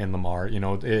Cam and Lamar,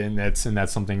 and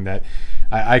that's something that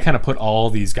I kind of put all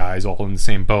these guys all in the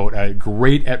same boat.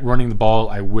 Great at running the ball.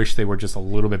 I wish they were just a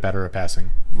little bit better at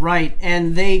passing. Right,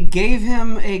 and they gave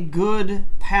him a good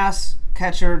pass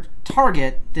catcher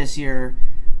target this year.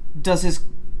 Does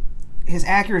his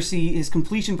accuracy, his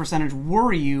completion percentage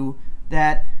worry you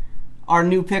that our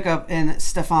new pickup in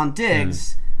Stephon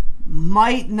Diggs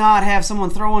might not have someone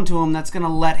throwing to him that's going to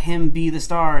let him be the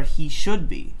star he should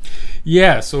be?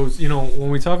 Yeah, so, when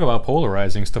we talk about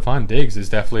polarizing, Stephon Diggs is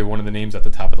definitely one of the names at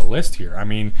the top of the list here. I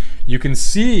mean, you can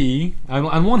see,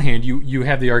 on one hand, you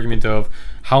have the argument of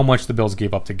how much the Bills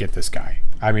gave up to get this guy.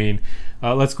 I mean,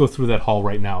 let's go through that haul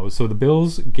right now. So the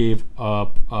Bills gave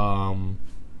up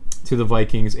to the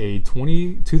Vikings a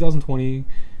 2020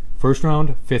 first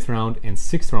round, fifth round, and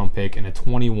sixth round pick, and a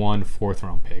 21 fourth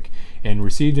round pick, and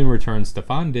received in return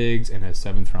Stephon Diggs and a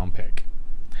seventh round pick.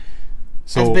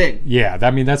 So, that's big. Yeah,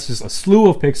 that's just a slew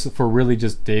of picks for really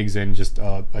just Diggs and just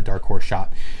a dark horse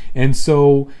shot. And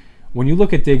so when you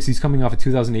look at Diggs, he's coming off a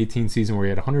 2018 season where he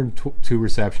had 102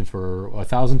 receptions for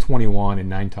 1,021 and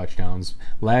 9 touchdowns.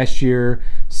 Last year,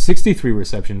 63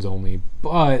 receptions only,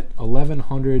 but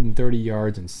 1,130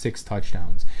 yards and 6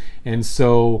 touchdowns. And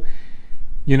so,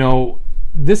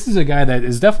 this is a guy that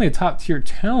is definitely a top-tier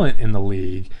talent in the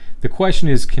league. The question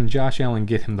is, can Josh Allen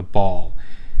get him the ball?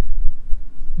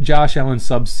 Josh Allen's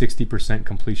sub 60%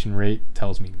 completion rate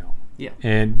tells me no. Yeah.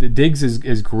 And Diggs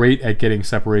is great at getting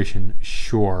separation,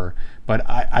 sure, but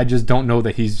I just don't know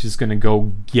that he's just going to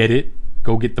go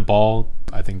get the ball.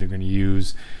 I think they're going to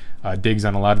use Diggs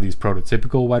on a lot of these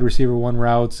prototypical wide receiver one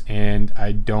routes, and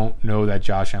I don't know that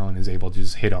Josh Allen is able to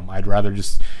just hit them. I'd rather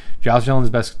Josh Allen's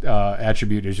best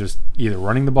attribute is just either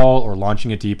running the ball or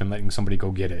launching it deep and letting somebody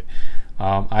go get it.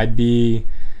 I'd be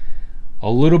a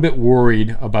little bit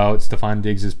worried about Stephon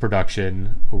Diggs'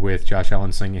 production with Josh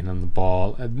Allen slinging him the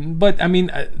ball. But, I mean,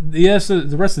 yes,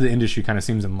 the rest of the industry kind of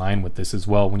seems in line with this as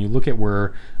well. When you look at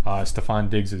where Stephon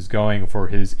Diggs is going for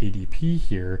his ADP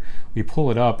here, we pull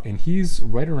it up, and he's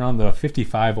right around the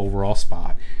 55 overall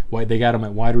spot. They got him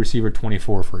at wide receiver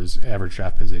 24 for his average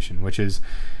draft position, which is,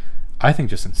 I think,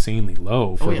 just insanely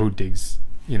low for who Diggs,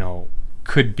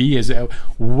 could be.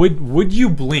 Would you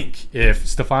blink if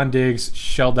Stephon Diggs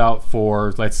shelled out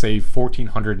for, let's say,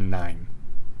 1,409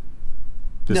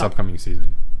 this upcoming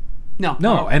season?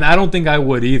 No, and I don't think I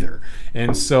would either.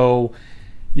 And so,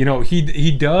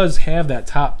 he does have that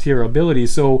top tier ability.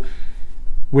 So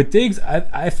with Diggs,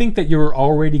 I think that you're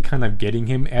already kind of getting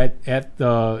him at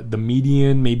the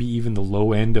median, maybe even the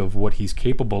low end of what he's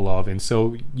capable of. And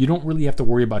so you don't really have to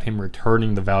worry about him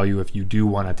returning the value if you do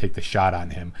want to take the shot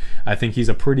on him. I think he's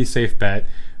a pretty safe bet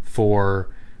for,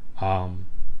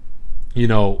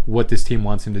 what this team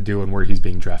wants him to do and where he's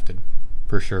being drafted,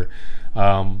 for sure.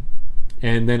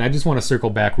 And then I just want to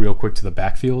circle back real quick to the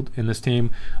backfield in this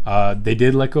team. They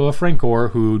did let go of Frank Gore,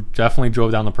 who definitely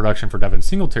drove down the production for Devin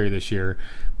Singletary this year,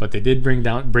 but they did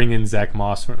bring in Zach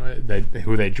Moss,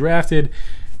 who they drafted.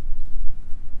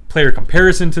 Player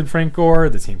comparison to Frank Gore,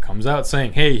 the team comes out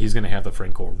saying, hey, he's going to have the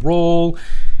Frank Gore role,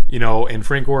 and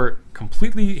Frank Gore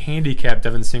completely handicapped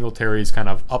Devin Singletary's kind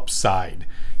of upside.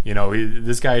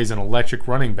 This guy is an electric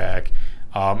running back.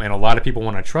 And a lot of people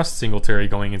want to trust Singletary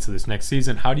going into this next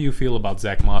season. How do you feel about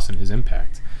Zach Moss and his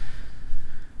impact?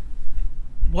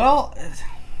 Well,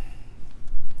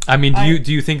 I mean,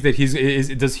 do you think that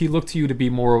does he look to you to be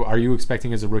more? Are you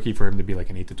expecting as a rookie for him to be like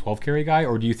an 8 to 12 carry guy,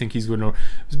 or do you think he's going to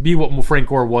be what Frank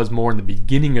Gore was more in the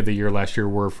beginning of the year last year,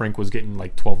 where Frank was getting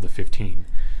like 12 to 15?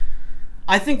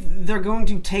 I think they're going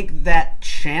to take that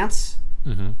chance.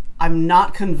 Mm-hmm. I'm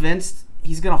not convinced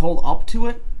he's going to hold up to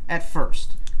it at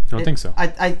first. I don't think so.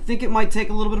 I think it might take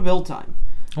a little bit of build time.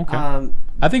 Okay.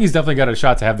 I think he's definitely got a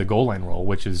shot to have the goal line role,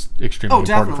 which is extremely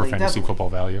important for fantasy football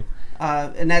value.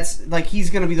 And that's like he's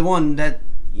going to be the one that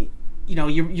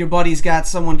your buddy's got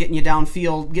someone getting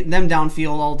them downfield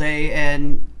all day,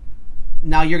 and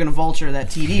now you're going to vulture that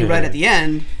TD right at the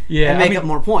end and make up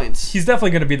more points. He's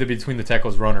definitely going to be the between the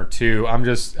tackles runner too.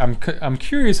 I'm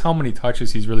curious how many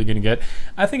touches he's really going to get.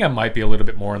 I think I might be a little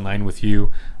bit more in line with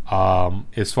you.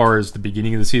 As far as the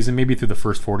beginning of the season, maybe through the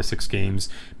first 4 to 6 games,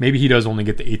 maybe he does only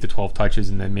get the 8 to 12 touches,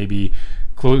 and then maybe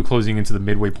closing into the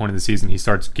midway point of the season, he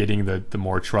starts getting the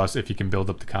more trust if he can build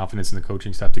up the confidence in the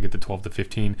coaching staff to get the 12 to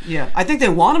 15. Yeah, I think they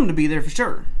want him to be there for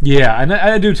sure. Yeah, and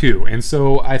I do too. And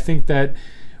so I think that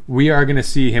we are going to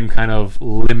see him kind of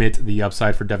limit the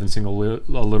upside for Devin Singletary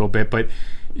a little bit, but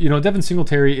Devin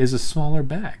Singletary is a smaller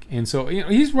back, and so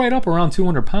he's right up around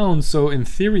 200 pounds. So in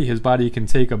theory, his body can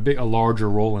take a larger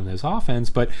role in his offense.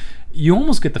 But you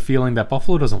almost get the feeling that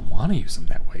Buffalo doesn't want to use him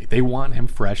that way. They want him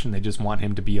fresh, and they just want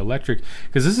him to be electric.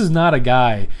 Because this is not a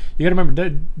guy. You got to remember,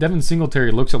 Devin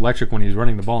Singletary looks electric when he's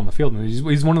running the ball in the field, and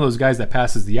he's one of those guys that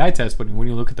passes the eye test. But when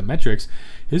you look at the metrics,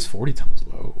 his 40 time was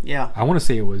low. Yeah, I want to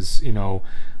say it was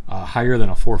higher than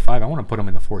a 4.5. I want to put him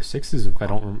in the 4.6s if I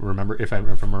don't remember if I'm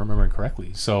remembering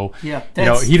correctly. So yeah,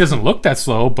 he doesn't look that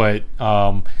slow, but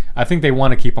I think they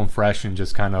want to keep him fresh and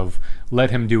just kind of let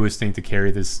him do his thing to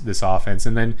carry this offense.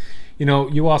 And then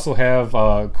you also have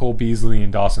Cole Beasley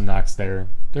and Dawson Knox there.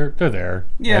 They're there.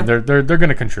 Yeah, and they're going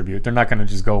to contribute. They're not going to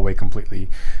just go away completely.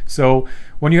 So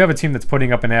when you have a team that's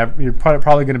putting up you're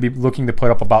probably going to be looking to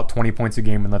put up about 20 points a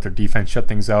game and let their defense shut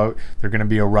things out. They're going to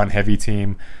be a run-heavy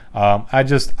team.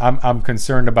 I'm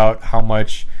concerned about how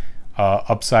much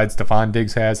upside Stephon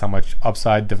Diggs has, how much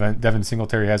upside Devin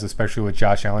Singletary has, especially with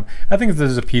Josh Allen. I think if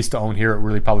there's a piece to own here, it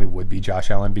really probably would be Josh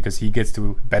Allen, because he gets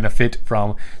to benefit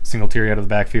from Singletary out of the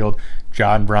backfield,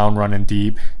 John Brown running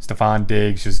deep, Stephon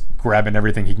Diggs just grabbing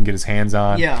everything he can get his hands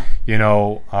on. Yeah.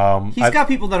 He's got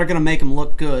people that are going to make him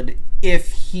look good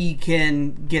if he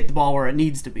can get the ball where it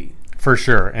needs to be. For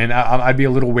sure. And I'd be a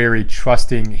little wary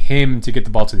trusting him to get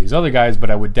the ball to these other guys,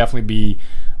 but I would definitely be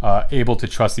able to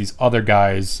trust these other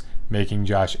guys making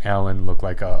Josh Allen look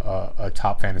like a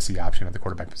top fantasy option at the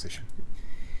quarterback position.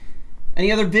 Any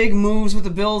other big moves with the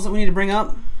Bills that we need to bring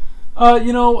up?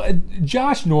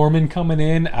 Josh Norman coming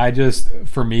in, I just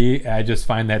find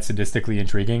that sadistically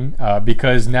intriguing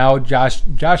because now Josh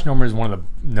Norman is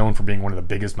known for being one of the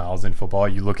biggest mouths in football.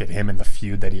 You look at him and the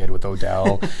feud that he had with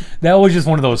Odell. That was just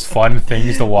one of those fun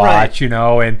things to watch,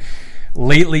 right. And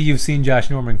lately you've seen Josh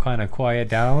Norman kind of quiet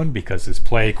down because his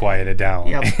play quieted down.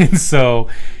 Yep. And so,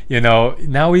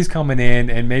 now he's coming in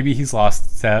and maybe he's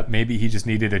lost step. Maybe he just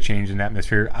needed a change in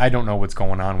atmosphere. I don't know what's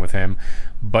going on with him,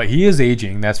 but he is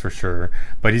aging, that's for sure.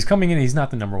 But he's coming in, he's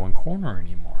not the number one corner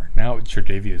anymore. Now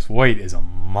Tre'Davious White is a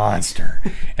monster,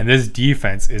 and this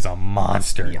defense is a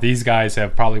monster. Yep. These guys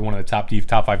have probably one of the top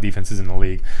 5 defenses in the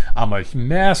league. I'm a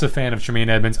massive fan of Tremaine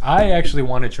Edmonds. I actually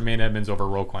wanted Tremaine Edmonds over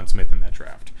Roquan Smith in that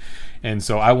draft. And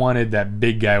so I wanted that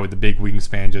big guy with the big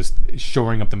wingspan just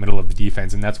shoring up the middle of the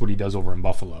defense, and that's what he does over in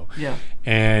Buffalo. Yeah.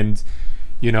 And,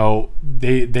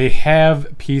 they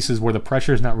have pieces where the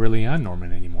pressure is not really on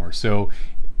Norman anymore. So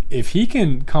if he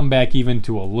can come back even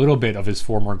to a little bit of his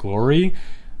former glory,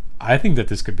 I think that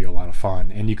this could be a lot of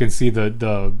fun. And you can see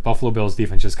the Buffalo Bills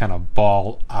defense just kind of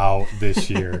ball out this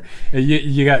year.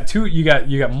 you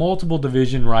got multiple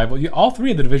division rivals. All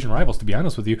 3 of the division rivals, to be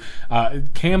honest with you.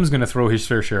 Cam's going to throw his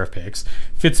fair share of picks.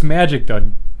 Fitzmagic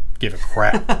doesn't give a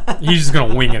crap. He's just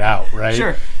going to wing it out, right?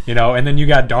 Sure. And then you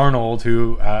got Darnold,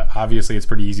 who obviously it's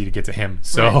pretty easy to get to him,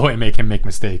 and make him make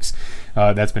mistakes.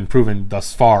 That's been proven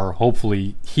thus far.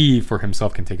 Hopefully he for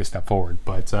himself can take a step forward.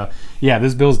 But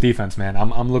this Bills defense, man,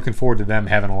 I'm looking forward to them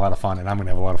having a lot of fun, and I'm going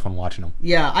to have a lot of fun watching them.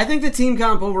 Yeah, I think the team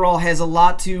comp overall has a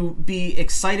lot to be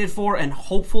excited for and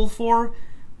hopeful for.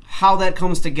 How that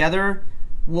comes together,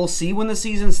 we'll see when the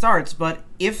season starts. But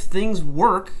if things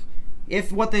work,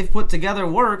 if what they've put together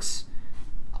works,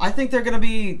 I think they're going to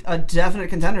be a definite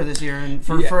contender this year, and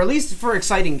for at least for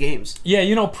exciting games.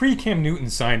 Yeah, pre-Cam Newton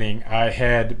signing, I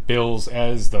had Bills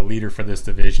as the leader for this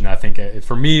division. I think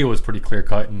for me it was pretty clear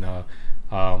cut, and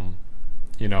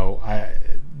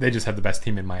they just have the best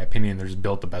team in my opinion. They're just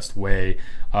built the best way.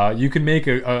 You can make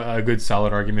a good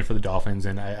solid argument for the Dolphins,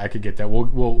 and I could get that.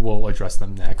 We'll address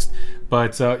them next.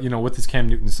 But with this Cam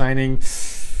Newton signing.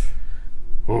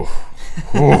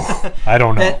 I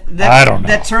don't know. I don't know.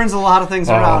 That turns a lot of things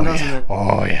around, doesn't it?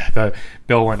 Oh, yeah.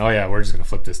 Bill went, we're just going to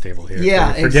flip this table here.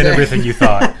 Yeah, Forget everything you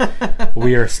thought.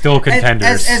 We are still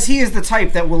contenders. As he is the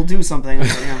type that will do something.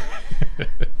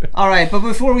 All right, but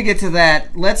before we get to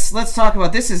that, let's talk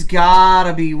about this. Has got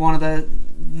to be one of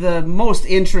the most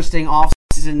interesting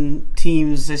offseason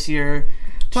teams this year.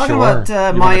 Talking about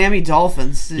Miami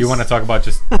Dolphins. You want to talk about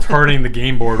just turning the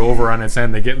game board over on its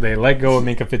end? They let go of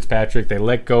Minkah Fitzpatrick. They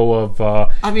let go of.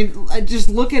 Just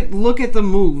look at the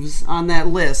moves on that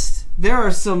list. There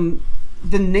are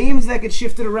the names that get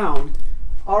shifted around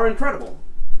are incredible.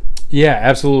 Yeah,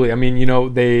 absolutely. I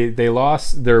mean, they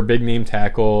lost their big name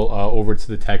tackle over to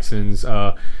the Texans.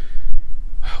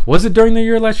 Was it during the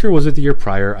year last year or was it the year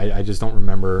prior? I just don't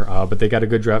remember. But they got a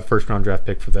good first-round draft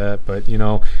pick for that. But,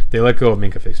 they let go of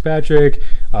Minkah Fitzpatrick.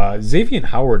 Xavier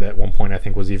Howard at one point, I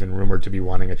think, was even rumored to be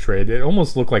wanting a trade. It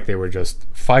almost looked like they were just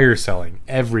fire selling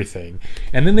everything.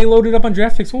 And then they loaded up on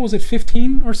draft picks. What was it,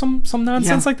 15 or some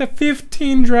nonsense like that?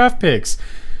 15 draft picks.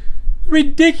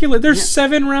 Ridiculous. There's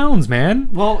 7 rounds, man.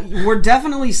 Well, we're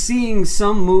definitely seeing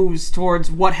some moves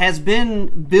towards what has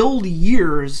been build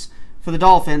years for the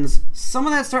Dolphins. Some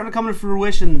of that's starting to come to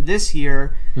fruition this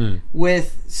year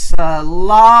with a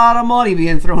lot of money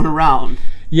being thrown around.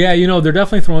 Yeah, they're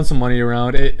definitely throwing some money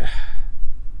around.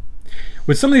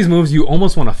 With some of these moves, you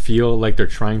almost want to feel like they're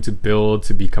trying to build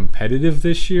to be competitive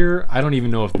this year. I don't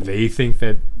even know if they think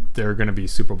that they're going to be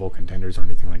Super Bowl contenders or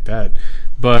anything like that.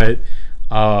 But,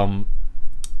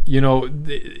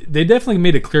 they definitely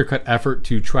made a clear-cut effort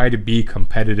to try to be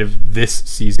competitive this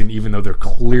season, even though they're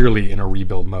clearly in a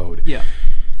rebuild mode. Yeah.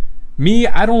 Me,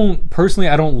 I don't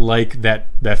like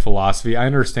that philosophy. I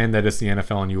understand that it's the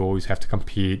NFL and you always have to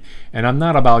compete. And I'm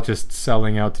not about just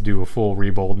selling out to do a full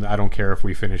rebuild. And I don't care if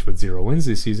we finish with 0 wins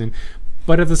this season.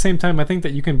 But at the same time, I think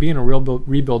that you can be in a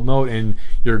rebuild mode and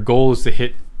your goal is to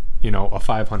hit, a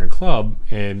 500 club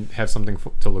and have something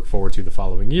to look forward to the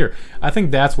following year. I think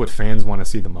that's what fans want to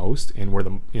see the most, and where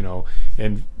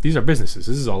and these are businesses.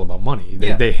 This is all about money.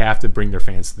 They have to bring their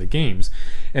fans to the games,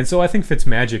 and so I think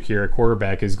Fitzmagic here at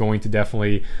quarterback is going to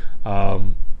definitely.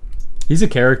 He's a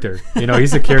character.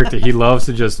 He's a character. He loves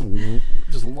to just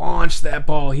launch that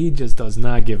ball. He just does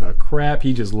not give a crap.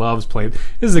 He just loves playing.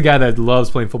 This is a guy that loves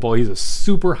playing football. He's a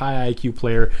super high IQ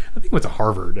player. I think he went to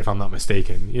Harvard, if I'm not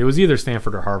mistaken. It was either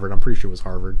Stanford or Harvard. I'm pretty sure it was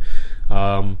Harvard.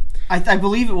 I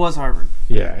believe it was Harvard.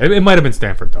 Yeah, it might have been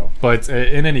Stanford, though. But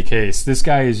in any case, this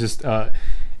guy is just...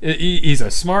 he's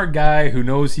a smart guy who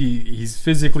knows he's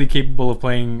physically capable of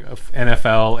playing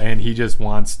NFL, and he just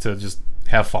wants to just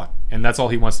have fun. And that's all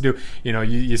he wants to do.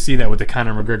 You see that with the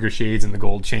Conor McGregor shades and the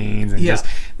gold chains. And just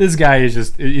this guy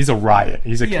is he's a riot.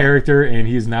 He's a character, and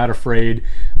he's not afraid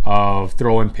of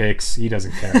throwing picks. He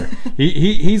doesn't care.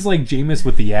 He's like Jameis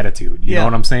with the attitude. You know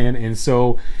what I'm saying? And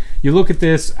so you look at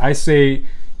this, I say,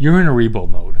 you're in a rebuild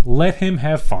mode. Let him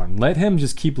have fun. Let him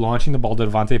just keep launching the ball to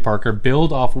Devontae Parker.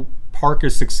 Build off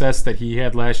Parker's success that he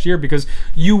had last year, because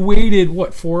you waited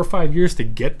 4 or 5 years to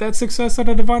get that success out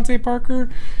of Devontae Parker.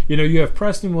 You have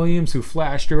Preston Williams, who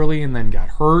flashed early and then got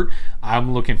hurt.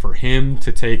 I'm looking for him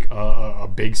to take a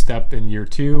big step in year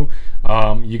 2.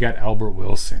 You got Albert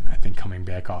Wilson, I think, coming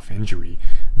back off injury.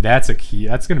 That's a key.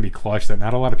 That's going to be clutch that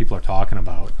not a lot of people are talking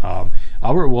about.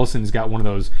 Albert Wilson's got one of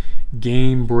those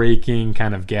game-breaking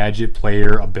kind of gadget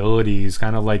player abilities,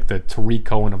 kind of like the Tariq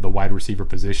Cohen of the wide receiver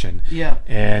position. Yeah.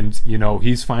 And,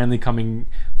 he's finally coming,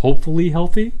 hopefully,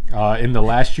 healthy. In the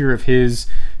last year of his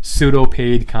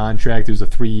pseudo-paid contract, it was a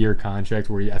 3-year contract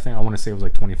where I want to say it was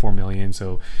like $24 million,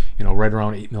 so, right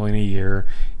around $8 million a year.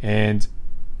 And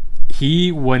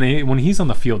when he's on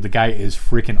the field, the guy is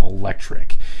freaking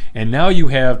electric. And now you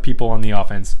have people on the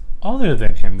offense other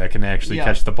than him that can actually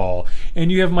catch the ball.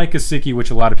 And you have Mike Gesicki,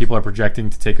 which a lot of people are projecting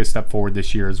to take a step forward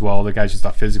this year as well. The guy's just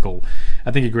a physical.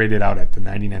 I think he graded out at the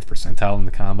 99th percentile in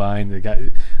the combine. The guy,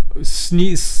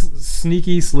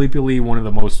 sneaky, sleepily, one of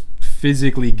the most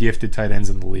physically gifted tight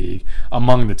ends in the league,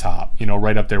 among the top,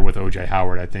 right up there with O.J.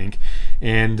 Howard, I think.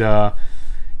 And,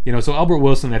 so Albert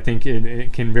Wilson, I think,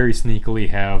 it can very sneakily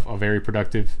have a very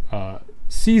productive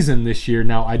season this year.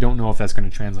 Now, I don't know if that's going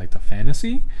to translate to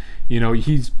fantasy.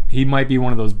 He might be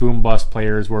one of those boom bust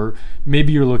players where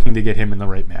maybe you're looking to get him in the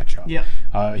right matchup.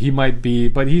 Yeah. He might be,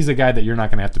 but he's a guy that you're not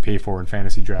going to have to pay for in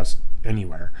fantasy drafts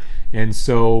anywhere. And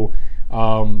so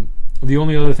the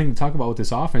only other thing to talk about with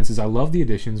this offense is I love the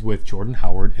additions with Jordan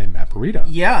Howard and Matt Breida.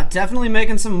 Yeah, definitely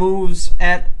making some moves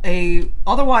at a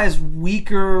otherwise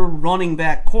weaker running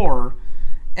back core,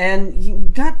 and you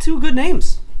got 2 good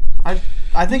names.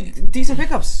 I think decent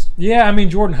pickups. Yeah,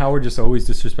 Jordan Howard just always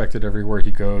disrespected everywhere he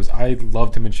goes. I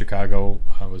loved him in Chicago.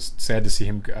 I was sad to see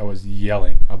him. I was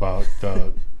yelling about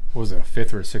the, what was it, a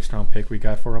 5th or a 6th round pick we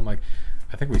got for him? I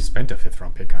think we spent a 5th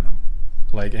round pick on him.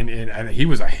 And he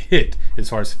was a hit as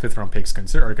far as 5th round picks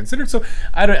are considered. So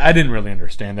I didn't really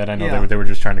understand that. I know they were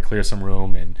just trying to clear some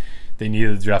room, and they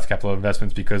needed the draft capital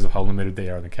investments because of how limited they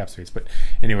are in the cap space. But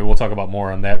anyway, we'll talk about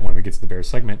more on that when we get to the Bears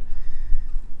segment.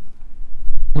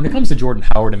 When it comes to Jordan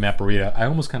Howard and Matt Breida, I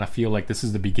almost kind of feel like this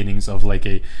is the beginnings of like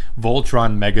a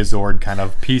Voltron Megazord kind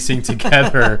of piecing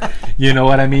together. You know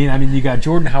what I mean? You got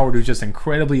Jordan Howard, who's just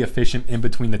incredibly efficient in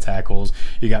between the tackles.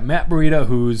 You got Matt Breida,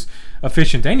 who's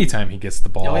efficient anytime he gets the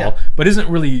ball, but isn't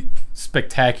really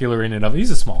spectacular in and of. He's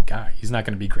a small guy. He's not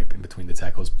going to be great in between the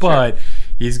tackles, but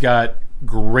he's got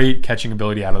great catching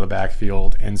ability out of the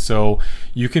backfield, and so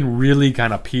you can really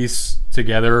kind of piece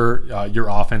together your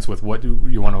offense with what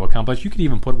you want to accomplish. You could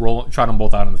even trot them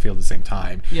both out on the field at the same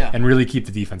time, and really keep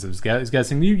the defensives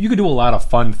guessing. You could do a lot of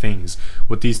fun things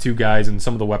with these 2 guys and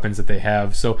some of the weapons that they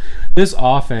have. So this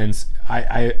offense,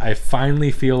 I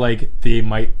finally feel like they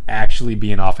might actually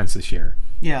be an offense this year.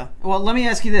 Yeah. Well, let me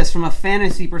ask you this from a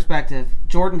fantasy perspective: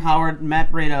 Jordan Howard,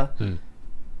 Matt Breida,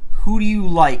 who do you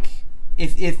like?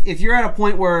 If you're at a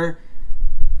point where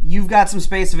you've got some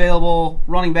space available,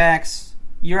 running backs.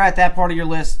 You're at that part of your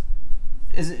list.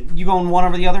 Is it, you going one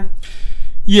over the other?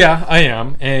 Yeah, I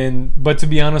am. But to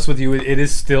be honest with you, it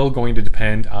is still going to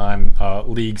depend on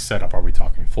league setup. Are we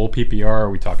talking full PPR? Are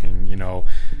we talking,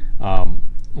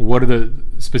 what are the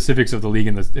specifics of the league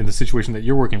in the situation that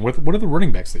you're working with? What are the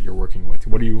running backs that you're working with?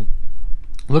 What are you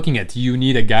looking at? Do you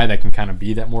need a guy that can kind of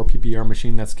be that more PPR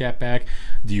machine, that scat back?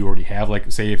 Do you already have,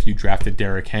 like, say, if you drafted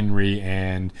Derrick Henry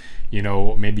and,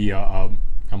 maybe a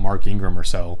Mark Ingram or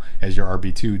so as your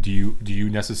RB2, do you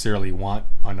necessarily want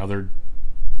another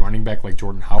running back like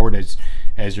Jordan Howard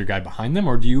as your guy behind them,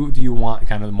 or do you want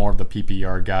kind of more of the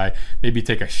PPR guy? Maybe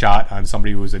take a shot on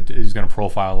somebody who's going to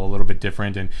profile a little bit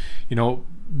different, and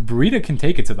Breida can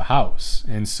take it to the house,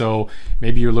 and so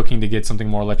maybe you're looking to get something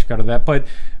more electric out of that. But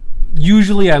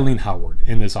usually I lean Howard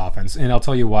in this offense, and I'll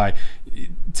tell you why.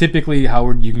 Typically,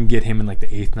 Howard, you can get him in like the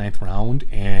 8th, 9th round,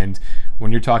 and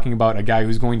when you're talking about a guy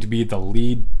who's going to be the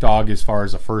lead dog as far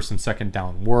as a first and second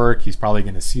down work, he's probably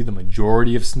going to see the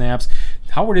majority of snaps.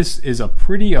 Howard is a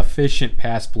pretty efficient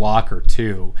pass blocker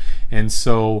too, and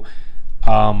so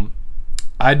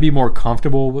I'd be more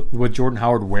comfortable with Jordan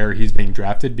Howard where he's being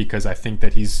drafted, because I think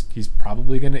that he's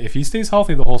probably going to, if he stays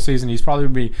healthy the whole season, he's probably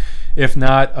going to be, if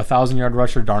not 1,000-yard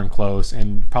rusher, darn close,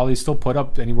 and probably still put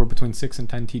up anywhere between 6 and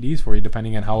 10 TDs for you,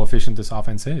 depending on how efficient this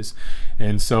offense is.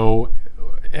 And so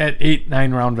at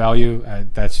 8-9 round value,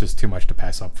 that's just too much to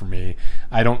pass up for me.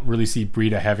 I don't really see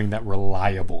Breida having that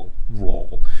reliable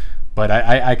role, but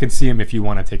I could see him if you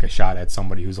want to take a shot at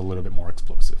somebody who's a little bit more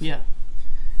explosive. Yeah.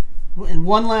 And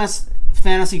one last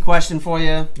fantasy question for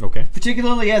you. Okay.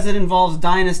 Particularly as it involves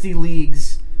dynasty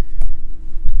leagues.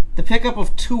 The pickup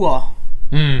of Tua.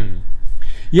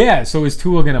 Yeah, so is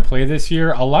Tua going to play this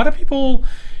year? A lot of people,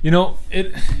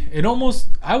 it almost,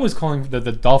 I was calling that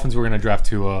the Dolphins were going to draft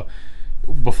Tua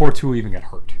before Tua even got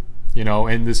hurt.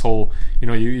 And this whole,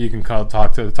 you can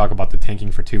talk about the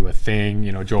tanking for Tua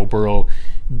thing. Joe Burrow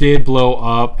did blow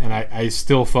up, and I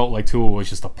still felt like Tua was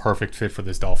just a perfect fit for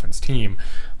this Dolphins team.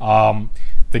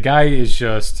 The guy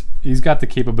is he's got the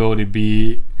capability to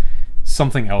be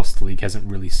something else the league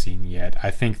hasn't really seen yet. I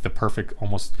think the perfect,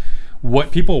 almost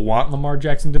what people want Lamar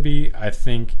Jackson to be, I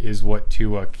think, is what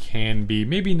Tua can be.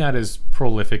 Maybe not as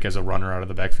prolific as a runner out of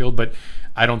the backfield, but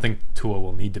I don't think Tua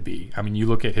will need to be. I mean, you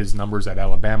look at his numbers at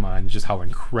Alabama and just how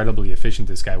incredibly efficient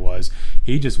this guy was.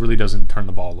 He just really doesn't turn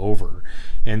the ball over.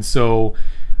 And so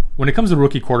when it comes to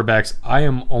rookie quarterbacks, I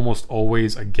am almost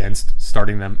always against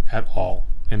starting them at all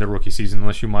in the rookie season,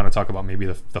 unless you want to talk about maybe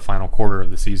the final quarter of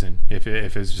the season, if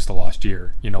it's just a lost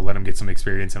year, let him get some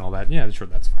experience and all that. Yeah, sure,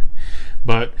 that's fine.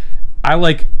 But I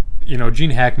like, Gene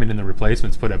Hackman and the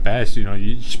replacements put it best,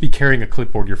 you should be carrying a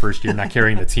clipboard your first year, not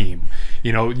carrying the team.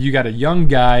 You got a young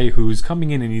guy who's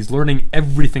coming in and he's learning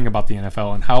everything about the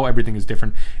NFL and how everything is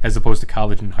different as opposed to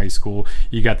college and high school.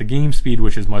 You got the game speed,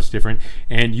 which is much different,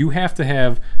 and you have to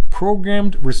have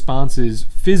programmed responses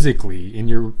physically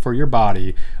for your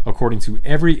body according to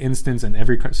every instance and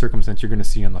every circumstance you're going to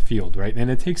see on the field, right?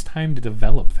 And it takes time to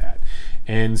develop that.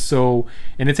 And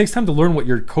it takes time to learn what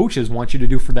your coaches want you to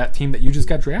do for that team that you just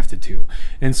got drafted to.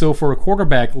 And so for a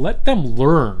quarterback, let them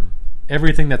learn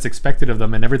everything that's expected of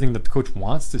them and everything that the coach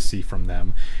wants to see from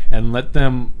them, and let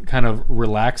them kind of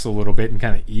relax a little bit and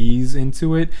kind of ease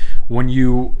into it. When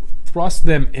you thrust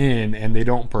them in and they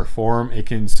don't perform, it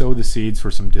can sow the seeds for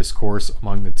some discourse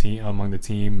among the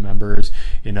team members.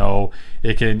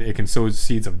 It can sow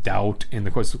seeds of doubt in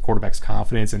the quarterback's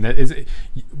confidence. And that is,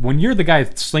 when you're the guy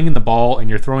slinging the ball and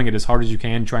you're throwing it as hard as you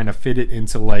can, trying to fit it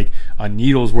into like a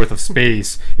needle's worth of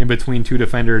space in between two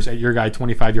defenders at your guy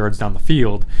 25 yards down the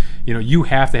field, you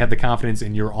have to have the confidence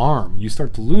in your arm. You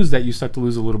start to lose that, you start to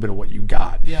lose a little bit of what you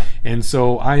got. Yeah. And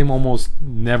so I am almost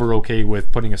never okay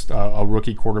with putting a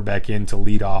rookie quarterback in to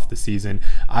lead off the season.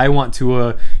 I want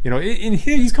to,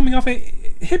 he's coming off a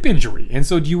hip injury. And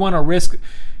so do you want to risk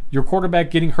your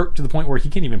quarterback getting hurt to the point where he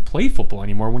can't even play football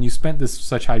anymore when you spent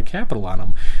such high capital on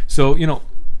him? So,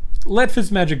 let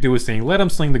Fitzmagic do his thing. Let him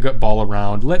sling the ball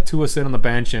around. Let Tua sit on the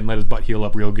bench and let his butt heal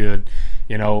up real good.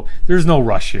 There's no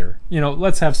rush here.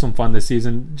 Let's have some fun this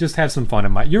season. Just have some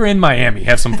fun. You're in Miami.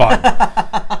 Have some fun.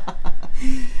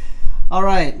 All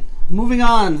right. Moving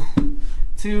on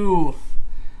to,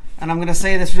 and I'm going to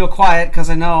say this real quiet because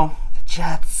I know the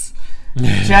Jets.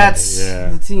 Jets,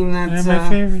 yeah. The team that's my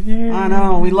favorite. Yeah. I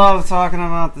know, we love talking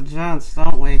about the Jets,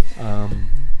 don't we?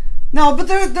 No, but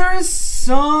there is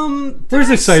some.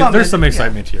 There's some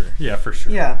excitement here. Yeah, for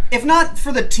sure. Yeah, if not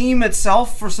for the team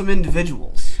itself, for some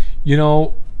individuals.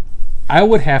 I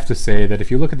would have to say that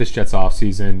if you look at this Jets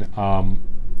offseason,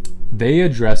 they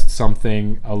addressed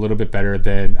something a little bit better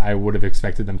than I would have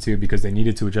expected them to, because they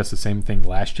needed to address the same thing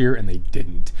last year and they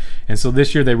didn't. And so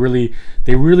this year they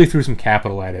really threw some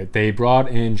capital at it. They brought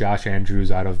in Josh Andrews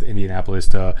out of Indianapolis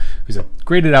who's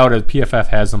graded out as PFF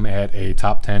has him at a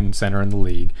top 10 center in the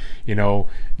league. You know,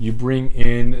 you bring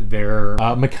in their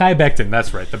Mekhi Becton.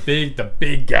 That's right, the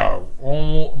big guy.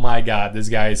 Oh my God, this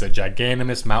guy is a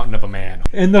giganimous mountain of a man.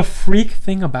 And the freak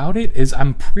thing about it is,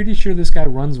 I'm pretty sure this guy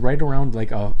runs right around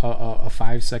like a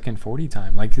 5-second 40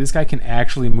 time. Like, this guy can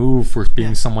actually move for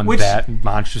being someone that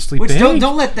monstrously big.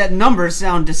 Don't let that number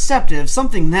sound deceptive.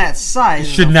 Something that size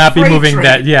should not be moving train.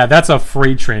 That. Yeah, that's a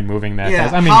freight train moving that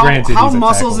fast. I mean, granted, how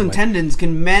muscles and tendons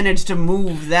can manage to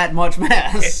move that much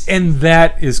mass. And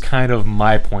that is kind of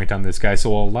my point on this guy.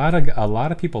 So a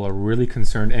lot of people are really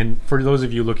concerned. And for those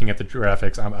of you looking at the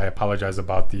graphics, I apologize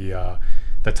about the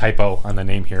typo on the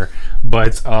name here,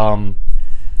 but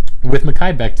with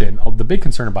Mekhi Becton, the big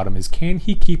concern about him is, can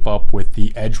he keep up with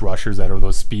the edge rushers that are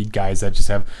those speed guys that just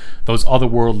have those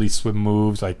otherworldly swim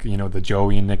moves, like, you know, the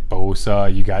Joey and Nick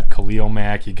Bosa, you got Khalil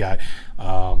Mack, you got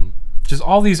just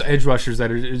all these edge rushers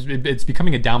that it's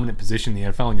becoming a dominant position in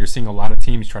the NFL, and you're seeing a lot of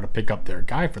teams try to pick up their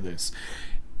guy for this.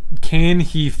 Can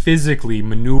he physically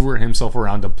maneuver himself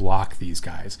around to block these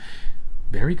guys?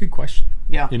 Very good question.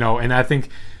 Yeah. You know, and I think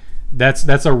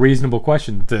that's a reasonable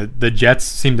question. The Jets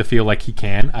seem to feel like he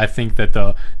can. I think that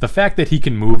the fact that he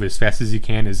can move as fast as he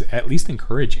can is at least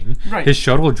encouraging. Right. His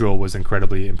shuttle drill was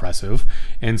incredibly impressive.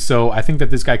 And so I think that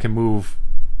this guy can move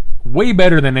way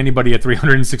better than anybody at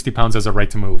 360 pounds has a right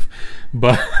to move.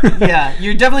 But yeah,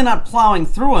 you're definitely not plowing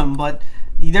through him, but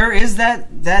there is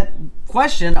that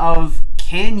question of,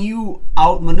 can you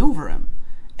outmaneuver him?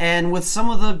 And with some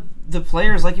of the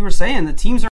players, like you were saying, the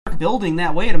teams are building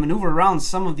that way to maneuver around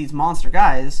some of these monster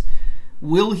guys.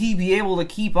 Will he be able to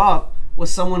keep up with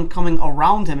someone coming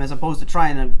around him as opposed to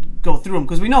trying to go through him?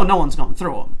 Because we know no one's going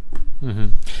through him. Mm-hmm.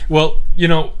 Well, you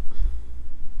know,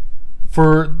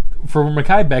 for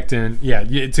Mekhi Becton, yeah,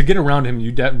 to get around him,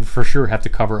 you for sure have to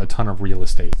cover a ton of real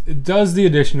estate. Does the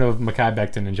addition of Mekhi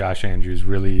Becton and Josh Andrews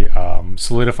really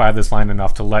solidify this line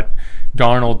enough to let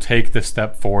Darnold take the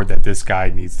step forward that this guy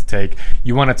needs to take?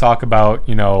 You want to talk about,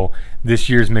 you know, this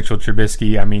year's Mitchell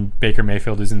Trubisky. I mean, Baker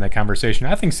Mayfield is in that conversation.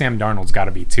 I think Sam Darnold's got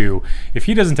to be too. If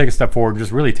he doesn't take a step forward,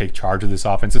 just really take charge of this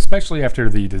offense, especially after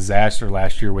the disaster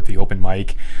last year with the open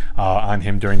mic on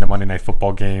him during the Monday Night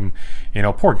Football game. You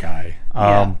know, poor guy.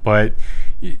 But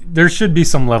there should be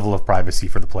some level of privacy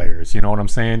for the players. You know what I'm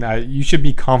saying? You should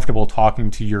be comfortable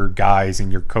talking to your guys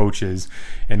and your coaches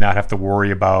and not have to worry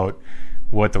about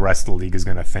what the rest of the league is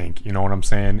going to think. You know what I'm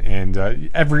saying? And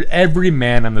every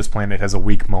man on this planet has a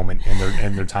weak moment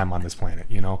in their time on this planet,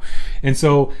 you know? And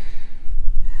so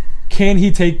can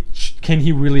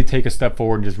he really take a step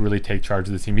forward and just really take charge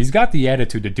of the team? He's got the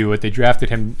attitude to do it. They drafted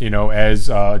him, you know, as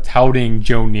touting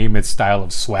Joe Namath's style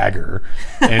of swagger.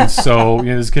 And so, you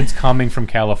know, this kid's coming from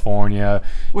California.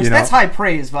 Which, that's high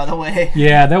praise, by the way.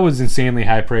 Yeah, that was insanely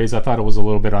high praise. I thought it was a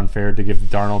little bit unfair to give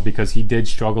Darnold, because he did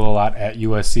struggle a lot at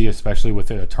USC, especially with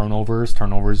the turnovers.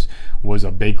 Turnovers was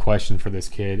a big question for this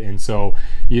kid. And so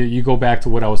you go back to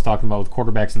what I was talking about with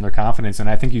quarterbacks and their confidence, and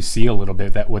I think you see a little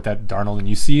bit that with that Darnold, and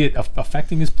you see it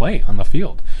affecting his play on the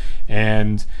field.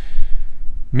 And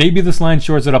maybe this line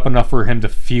shores it up enough for him to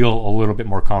feel a little bit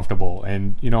more comfortable,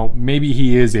 and, you know, maybe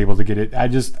he is able to get it.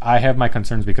 I have my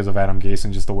concerns because of Adam Gase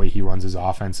and just the way he runs his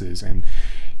offenses. And,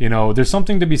 you know, there's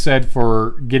something to be said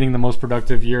for getting the most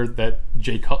productive year that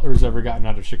Jay Cutler's ever gotten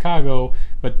out of Chicago,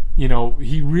 but, you know,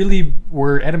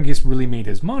 where Adam Gase really made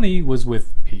his money was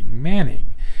with Peyton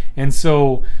Manning. And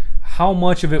so how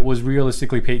much of it was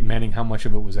realistically Peyton Manning, how much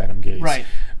of it was Adam Gase? Right.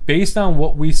 Based on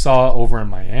what we saw over in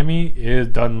Miami,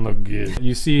 it doesn't look good.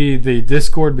 You see the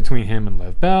discord between him and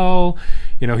Lev Bell.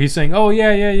 You know, he's saying, oh,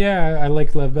 yeah, I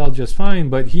like Lev Bell just fine,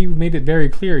 but he made it very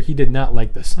clear he did not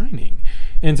like the signing.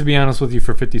 And to be honest with you,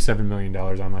 for $57 million,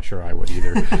 I'm not sure I would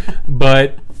either.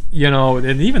 But, you know,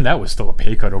 and even that was still a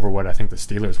pay cut over what I think the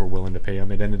Steelers were willing to pay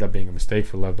him. It ended up being a mistake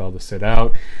for Lev Bell to sit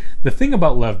out. The thing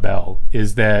about Lev Bell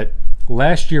is that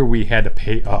last year we had to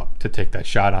pay up to take that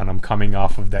shot on him coming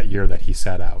off of that year that he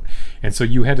sat out. And so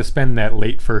you had to spend that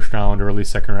late first round, early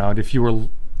second round. If you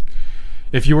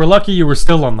were lucky, you were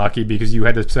still unlucky because you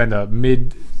had to spend a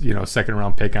mid, you know, second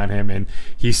round pick on him, and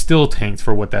he still tanked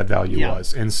for what that value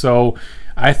was. And so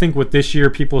I think with this year,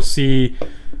 people see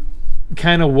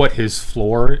kind of what his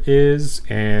floor is,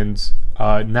 and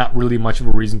not really much of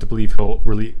a reason to believe he'll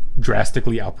really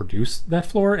drastically outproduce that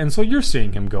floor. And so you're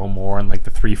seeing him go more in like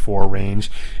the 3-4 range.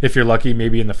 If you're lucky,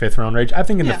 maybe in the 5th round range. I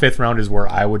think in the 5th round is where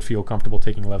I would feel comfortable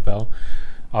taking Lev Bell.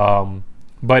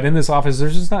 But in this offense,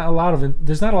 there's not a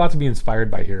lot to be inspired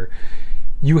by here.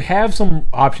 You have some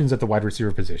options at the wide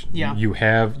receiver position. Yeah. You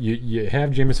have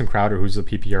Jamison Crowder, who's a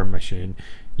PPR machine.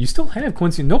 You still have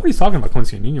Quincy. Nobody's talking about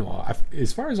Quincy Enunwa.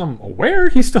 As far as I'm aware,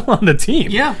 he's still on the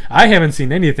team. Yeah. I haven't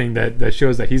seen anything that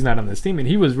shows that he's not on this team, and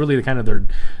he was really the kind of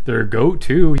their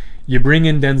go-to. You bring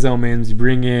in Denzel Mims. You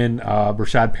bring in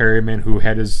Rashad Perryman, who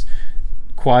had his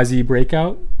quasi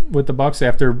breakout with the Bucs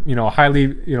after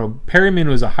Perryman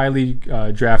was a highly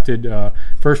drafted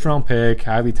first round pick,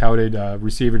 highly touted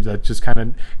receiver that just kind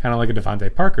of like a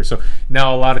Devontae Parker. So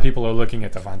now a lot of people are looking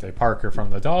at Devontae Parker from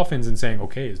the Dolphins and saying,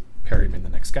 okay, is Perryman the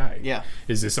next guy? Yeah.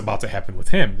 Is this about to happen with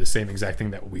him? The same exact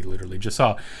thing that we literally just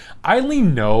saw. I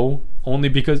lean no, only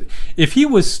because if he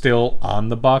was still on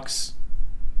the Bucs,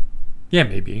 yeah,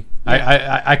 maybe.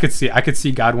 Yeah. I could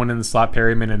see Godwin in the slot,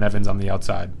 Perryman and Evans on the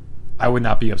outside. I would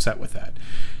not be upset with that.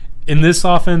 In this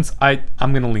offense, I'm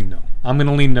going to lean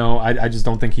no. I just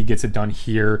don't think he gets it done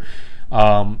here.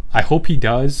 I hope he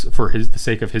does for the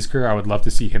sake of his career. I would love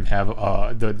to see him have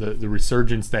the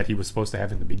resurgence that he was supposed to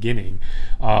have in the beginning.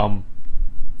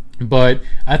 But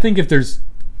I think if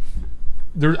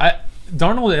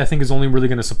Darnold, I think, is only really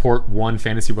going to support one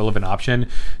fantasy relevant option.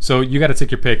 So you got to take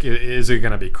your pick. Is it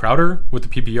going to be Crowder with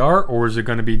the PPR, or is it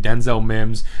going to be Denzel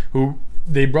Mims, who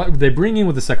they bring in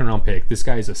with a second round pick? This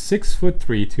guy is a 6'3",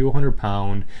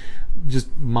 200-pound,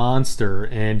 just monster,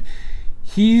 and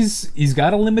he's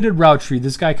got a limited route tree.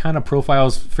 This guy kind of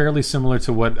profiles fairly similar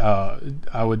to what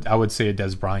I would say a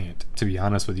Dez Bryant, to be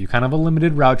honest with you. Kind of a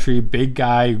limited route tree, big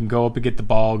guy who can go up and get the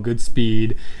ball, good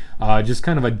speed, just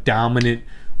kind of a dominant,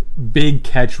 big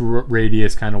catch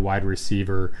radius kind of wide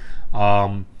receiver.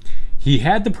 He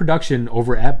had the production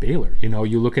over at Baylor. You know,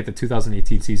 you look at the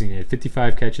 2018 season, he had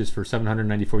 55 catches for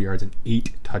 794 yards and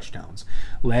 8 touchdowns.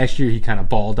 Last year, he kind of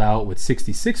balled out with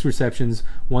 66 receptions,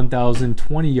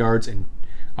 1,020 yards, and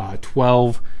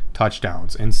 12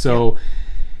 touchdowns. And so,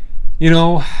 you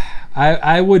know,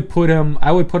 I would put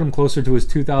him closer to his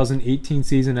 2018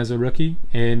 season as a rookie,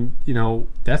 and you know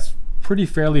that's pretty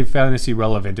fairly fantasy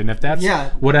relevant. And if that's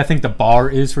what I think the bar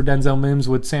is for Denzel Mims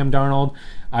with Sam Darnold,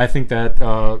 I think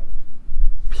that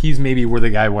he's maybe the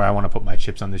guy where I want to put my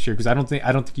chips on this year, because I don't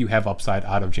think you have upside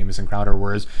out of Jamison Crowder,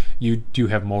 whereas you do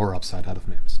have more upside out of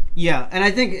Mims. Yeah, and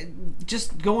I think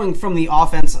just going from the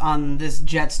offense on this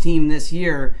Jets team this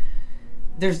year,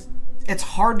 it's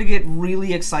hard to get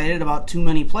really excited about too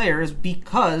many players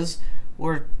because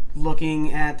we're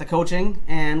looking at the coaching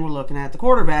and we're looking at the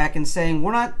quarterback and saying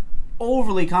we're not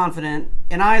overly confident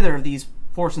in either of these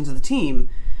portions of the team.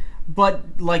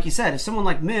 But like you said, if someone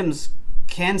like Mims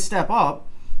can step up,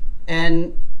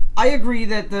 and I agree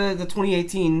that the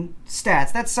 2018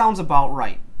 stats, that sounds about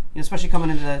right, especially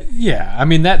coming into that. Yeah, I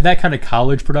mean that kind of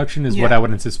college production is what I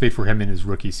would anticipate for him in his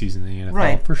rookie season in the NFL,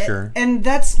 right, for sure. And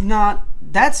that's not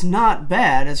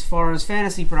bad as far as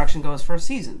fantasy production goes for a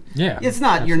season. Yeah, it's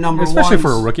not your number one, especially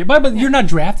for a rookie. But you're not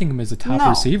drafting him as a top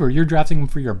receiver. You're drafting him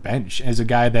for your bench as a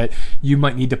guy that you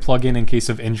might need to plug in case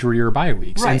of injury or bye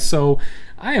weeks. Right. And so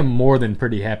I am more than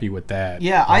pretty happy with that.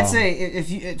 Yeah, I'd say if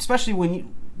you, especially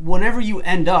whenever you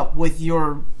end up with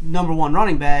your number one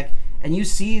running back and you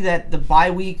see that the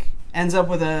bye week ends up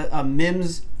with a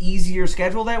Mims easier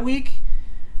schedule that week,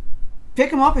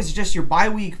 pick him up as just your bye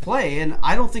week play, and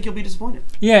I don't think you'll be disappointed.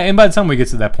 Yeah, and by the time we get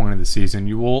to that point of the season,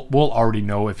 we'll already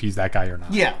know if he's that guy or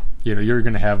not. Yeah. You know, you're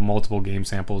going to have multiple game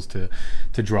samples to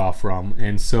draw from.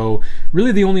 And so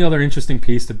really the only other interesting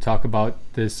piece to talk about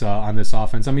this on this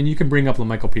offense, I mean, you can bring up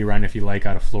LaMichael Pirine if you like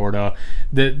out of Florida.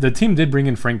 The team did bring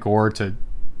in Frank Gore to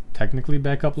technically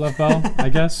back up Lev Bell, I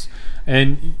guess.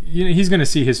 And you know, he's going to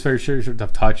see his fair share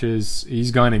of touches.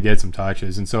 He's going to get some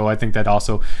touches. And so I think that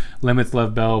also limits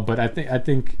Lev Bell. But I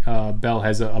think Bell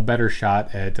has a better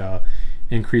shot at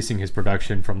increasing his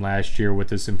production from last year with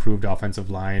this improved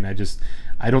offensive line.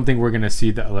 I don't think we're going to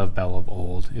see the Lev Bell of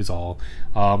old is all.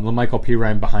 LaMichael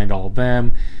Pirine behind all of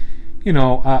them. You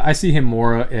know, I see him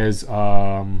more as...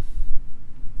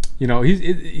 you know,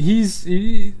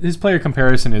 his player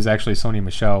comparison is actually Sony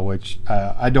Michel, which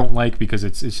I don't like because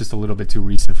it's just a little bit too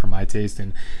recent for my taste,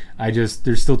 and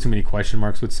there's still too many question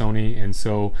marks with Sony. And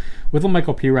so with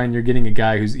LaMichael Pirine, you're getting a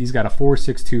guy he's got a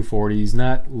 4.62 40. He's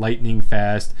not lightning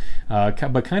fast,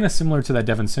 but kind of similar to that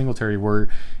Devin Singletary, where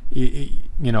you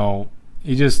know,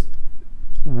 he just,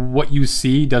 what you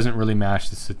see doesn't really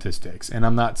match the statistics. And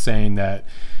I'm not saying that,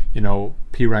 you know,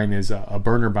 Pirine is a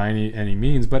burner by any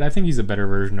means, but I think he's a better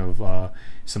version of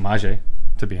Samaje,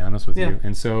 to be honest with you.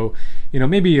 And so, you know,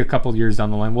 maybe a couple years down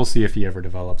the line, we'll see if he ever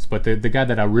develops. But the guy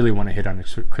that I really want to hit on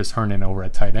is Chris Herndon over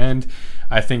at tight end.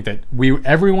 I think that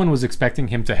everyone was expecting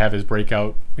him to have his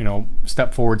breakout, you know,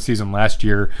 step forward season last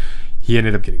year. he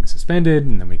ended up getting suspended,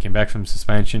 and then when he came back from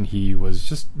suspension, he was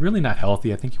just really not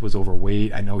healthy. I think he was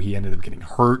overweight. I know he ended up getting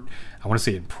hurt, I want to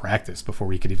say in practice,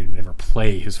 before he could even ever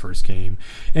play his first game.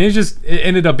 And it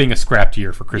ended up being a scrapped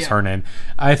year for Chris Herndon.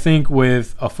 I think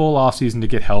with a full offseason to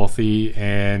get healthy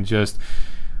and just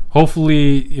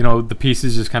hopefully, the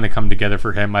pieces just kind of come together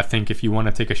for him. I think if you want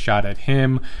to take a shot at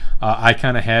him, I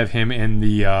kind of have him in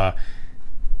the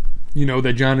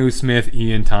the Jonnu Smith,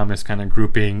 Ian Thomas kind of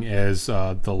grouping as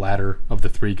the latter of the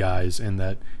three guys, and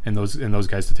those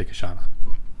guys to take a shot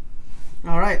on.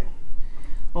 All right.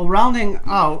 Well, rounding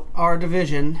out our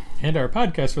division and our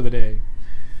podcast for the day,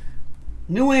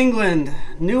 New England.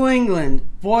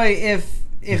 Boy, if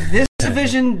this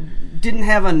division didn't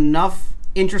have enough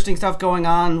interesting stuff going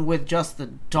on with just the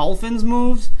Dolphins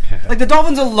moves, like the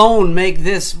Dolphins alone make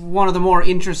this one of the more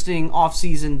interesting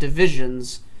offseason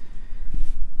divisions.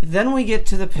 Then we get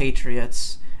to the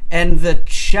Patriots and the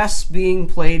chess being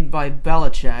played by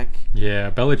Belichick. Yeah,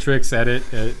 Belichick's at it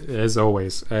as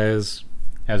always. As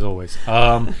always.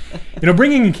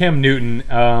 Bringing in Cam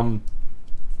Newton,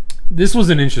 this was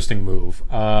an interesting move.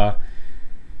 I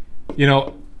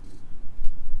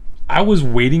was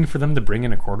waiting for them to bring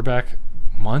in a quarterback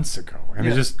months ago, and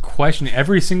I just question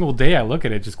every single day I look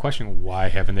at it, just questioning why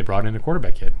haven't they brought in a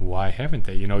quarterback yet? Why haven't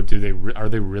they? Are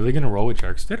they really going to roll with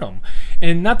Jarek Stidham?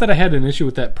 And not that I had an issue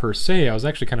with that per se. I was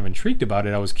actually kind of intrigued about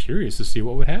it. I was curious to see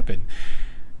what would happen.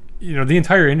 The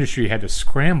entire industry had to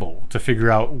scramble to figure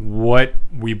out what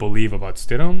we believe about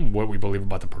Stidham, what we believe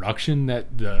about the production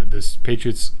that this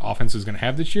Patriots offense is going to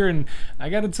have this year. And I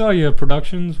got to tell you,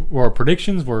 predictions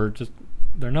were just,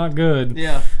 they're not good.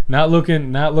 Yeah. Not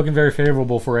looking very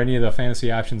favorable for any of the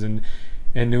fantasy options in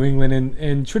New England.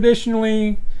 And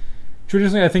traditionally,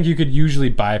 I think you could usually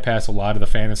bypass a lot of the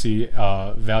fantasy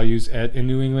values in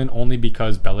New England only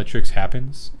because Belichick's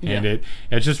happens. Yeah. And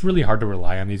it's just really hard to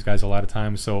rely on these guys a lot of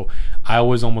times. So I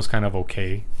was almost kind of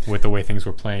okay with the way things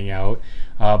were playing out.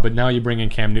 But now you bring in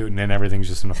Cam Newton and everything's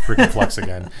just in a freaking flux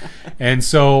again. And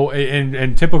so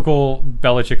in typical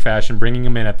Belichick fashion, bringing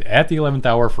him in at the 11th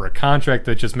hour for a contract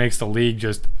that just makes the league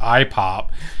just eye pop.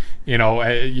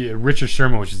 Richard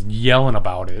Sherman was just yelling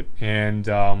about it. And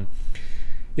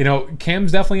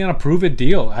Cam's definitely on a prove-it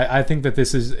deal. I think that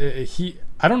this is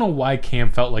I don't know why Cam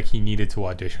felt like he needed to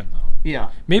audition, though. Yeah.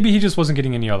 Maybe he just wasn't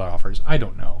getting any other offers. I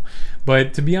don't know.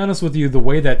 But to be honest with you, the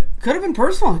way that... Could have been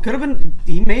personal. Could have been...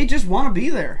 He may just want to be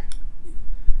there.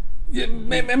 Yeah,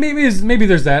 maybe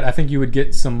there's that. I think you would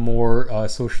get some more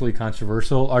socially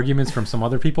controversial arguments from some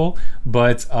other people.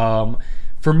 But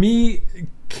for me,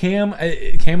 Cam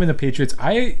and the Patriots,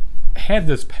 I had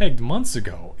this pegged months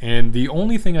ago, and the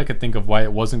only thing I could think of why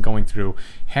it wasn't going through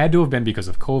had to have been because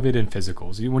of COVID and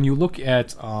physicals. When you look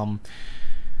at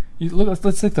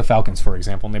let's take the Falcons for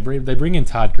example, and they bring in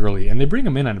Todd Gurley, and they bring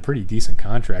him in on a pretty decent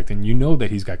contract, and you know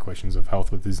that he's got questions of health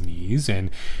with his knees,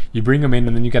 and you bring him in,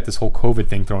 and then you got this whole COVID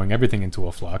thing throwing everything into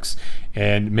a flux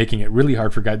and making it really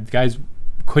hard for guys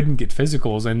couldn't get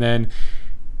physicals, and then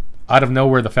out of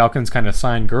nowhere the Falcons kind of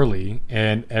sign Gurley,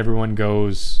 and everyone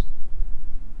goes,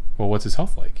 well, what's his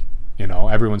health like?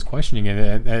 Everyone's questioning it,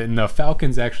 and the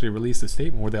Falcons actually released a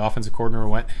statement where the offensive coordinator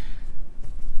went,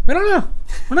 we don't know,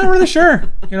 we're not really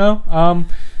sure,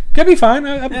 could be fine.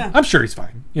 I'm sure he's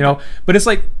fine, but it's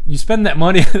like you spend that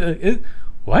money.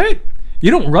 What?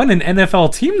 You don't run an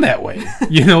NFL team that way.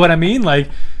 You know what I mean? Like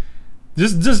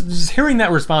just hearing that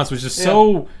response was just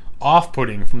so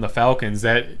off-putting from the Falcons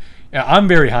that I'm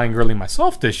very high in Gurley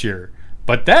myself this year,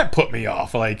 but that put me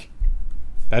off. Like,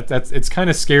 it's kind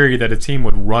of scary that a team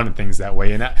would run things that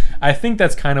way, and I think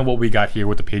that's kind of what we got here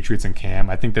with the Patriots and Cam.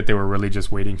 I think that they were really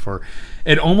just waiting for.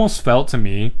 It almost felt to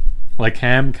me like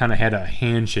Cam kind of had a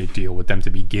handshake deal with them to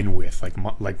begin with, like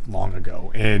long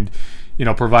ago, and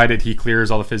provided he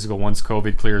clears all the physical once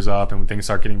COVID clears up and when things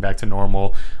start getting back to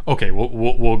normal, okay,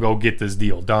 we'll go get this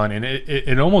deal done. And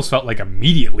it almost felt like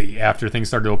immediately after things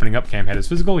started opening up, Cam had his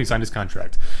physical, he signed his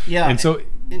contract. Yeah, and so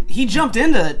he jumped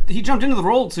into the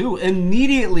role too,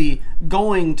 immediately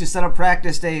going to set up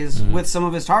practice days with some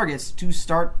of his targets to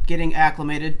start getting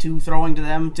acclimated to throwing to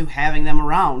them, to having them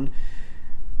around.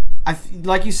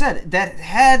 Like you said, that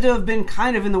had to have been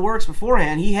kind of in the works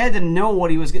beforehand. He had to know what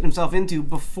he was getting himself into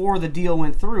before the deal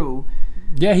went through.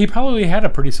 Yeah, he probably had a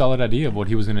pretty solid idea of what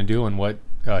he was going to do and what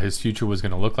his future was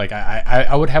going to look like.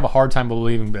 I would have a hard time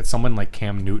believing that someone like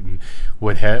Cam Newton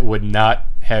would not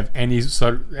have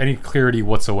any clarity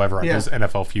whatsoever on his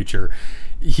NFL future.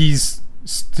 He's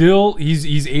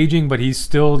aging, but he's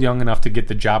still young enough to get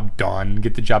the job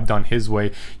done his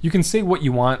way. You can say what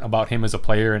you want about him as a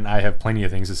player, and I have plenty of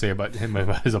things to say about him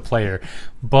as a player,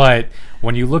 but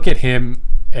when you look at him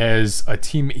as a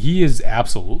team, he is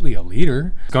absolutely a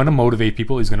leader. He's going to motivate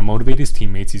people. He's going to motivate his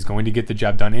teammates. He's going to get the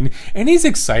job done. And he's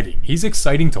exciting. He's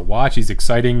exciting to watch. He's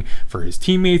exciting for his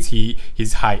teammates.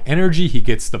 He's high energy. He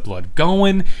gets the blood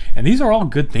going. And these are all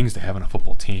good things to have in a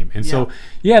football team. And so,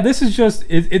 this is just,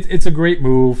 it's a great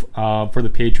move for the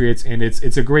Patriots. And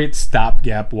it's a great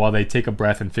stopgap while they take a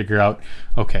breath and figure out,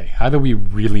 okay, how do we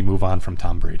really move on from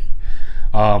Tom Brady?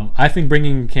 I think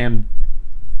bringing Cam...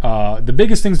 the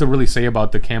biggest things to really say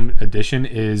about the Cam addition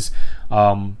is,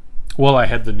 I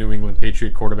had the New England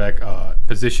Patriot quarterback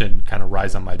position kind of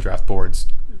rise on my draft boards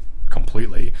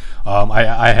completely.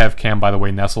 I have Cam, by the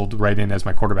way, nestled right in as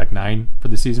my quarterback 9 for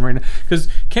the season right now, because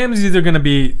Cam is either going to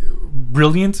be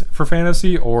brilliant for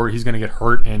fantasy or he's going to get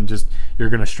hurt and just you're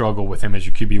going to struggle with him as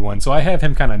your QB1. So I have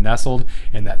him kind of nestled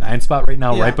in that 9 spot right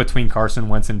now, right between Carson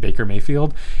Wentz and Baker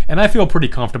Mayfield, and I feel pretty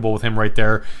comfortable with him right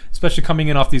there, especially coming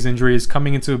in off these injuries,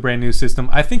 coming into a brand new system.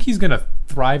 I think he's going to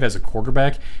thrive as a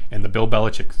quarterback in the Bill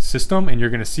Belichick system, and you're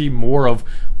going to see more of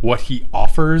what he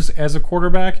offers as a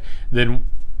quarterback than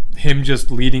him just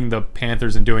leading the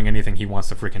Panthers and doing anything he wants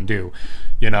to freaking do,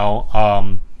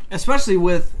 especially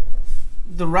with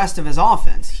the rest of his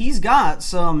offense. He's got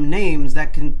some names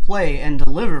that can play and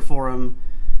deliver for him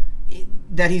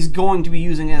that he's going to be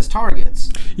using as targets.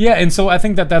 Yeah, and so I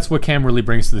think that's what Cam really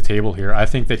brings to the table here. I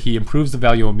think that he improves the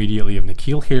value immediately of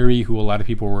N'Keal Harry, who a lot of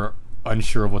people were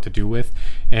unsure of what to do with,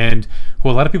 and who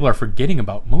a lot of people are forgetting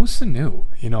about, Mo Sanu.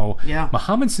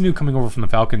 Mohamed Sanu coming over from the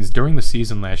Falcons during the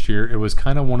season last year, it was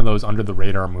kind of one of those under the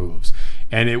radar moves,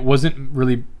 and it didn't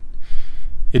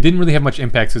really have much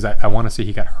impact because I want to say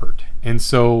he got hurt. And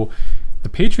so the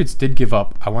Patriots did give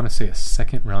up, I want to say, a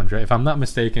second-round draft. If I'm not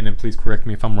mistaken, and please correct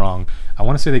me if I'm wrong, I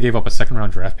want to say they gave up a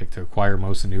second-round draft pick to acquire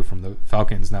Mo Sanu from the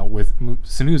Falcons. Now, with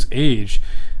Sanu's age,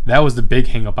 that was the big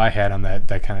hang-up I had on that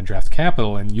kind of draft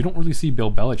capital, and you don't really see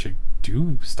Bill Belichick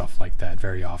do stuff like that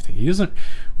very often. He doesn't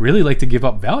really like to give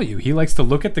up value. He likes to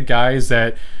look at the guys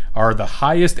that are the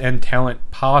highest end talent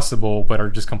possible but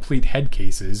are just complete head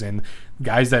cases, and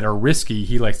guys that are risky,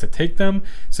 he likes to take them,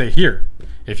 say, here,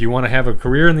 if you want to have a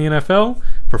career in the NFL,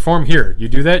 perform here. You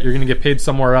do that, you're going to get paid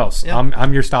somewhere else. Yep.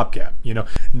 I'm your stopgap.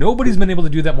 Nobody's been able to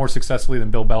do that more successfully than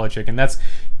Bill Belichick, and that's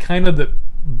kind of the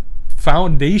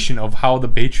foundation of how the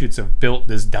Patriots have built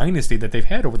this dynasty that they've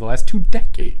had over the last 2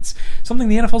 decades. Something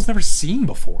the NFL's never seen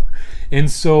before. And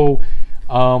so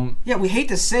we hate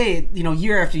to say it,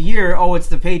 year after year, it's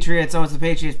the Patriots,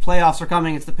 playoffs are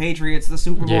coming, it's the Patriots, the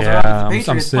Super Bowls are up, it's the Patriots.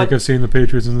 I'm sick of seeing the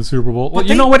Patriots in the Super Bowl. Well,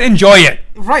 you know what? Enjoy it.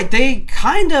 Right. They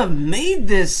kind of made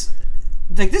this.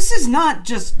 Like, this is not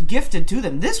just gifted to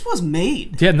them. This was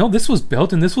made. Yeah, no, this was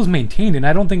built and this was maintained. And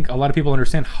I don't think a lot of people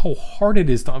understand how hard it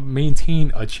is to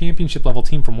maintain a championship-level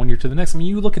team from one year to the next. I mean,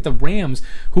 you look at the Rams,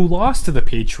 who lost to the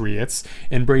Patriots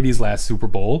in Brady's last Super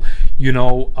Bowl.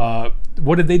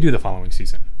 What did they do the following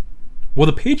season? Well,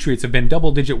 the Patriots have been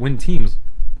double-digit win teams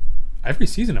every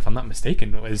season, if I'm not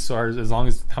mistaken, as long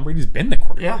as Tom Brady's been the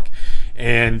quarterback. Yeah.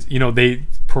 And, they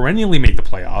perennially make the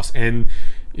playoffs. And,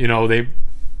 they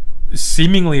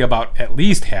seemingly about at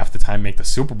least half the time make the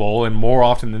Super Bowl, and more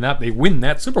often than not they win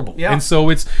that Super Bowl. Yeah. And so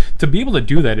it's to be able to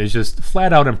do that is just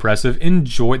flat out impressive.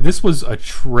 Enjoy. This was a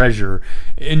treasure.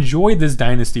 Enjoy this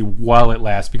dynasty while it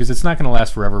lasts, because it's not going to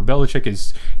last forever. Belichick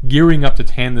is gearing up to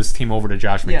hand this team over to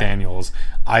Josh McDaniels.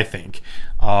 I think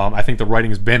the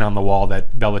writing's been on the wall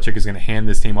that Belichick is going to hand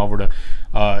this team over to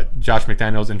Josh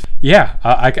McDaniels. And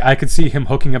I could see him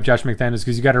hooking up Josh McDaniels,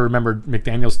 because you got to remember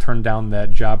McDaniels turned down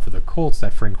that job for the Colts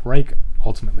that Frank Reich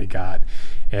ultimately got,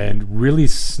 and really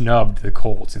snubbed the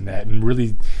Colts in that, and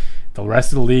really the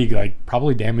rest of the league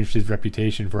probably damaged his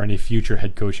reputation for any future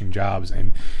head coaching jobs.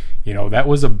 And that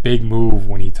was a big move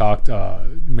when he talked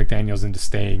McDaniels into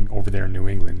staying over there in New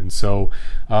England. And so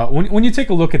when you take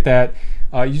a look at that,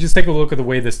 you just take a look at the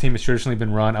way this team has traditionally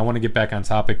been run. I want to get back on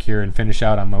topic here and finish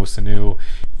out on Mo Sanu.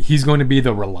 He's going to be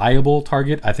the reliable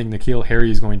target. I think N'Keal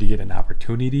Harry is going to get an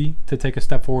opportunity to take a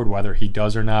step forward, whether he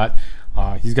does or not.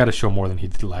 He's got to show more than he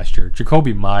did last year.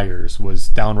 Jacoby Myers was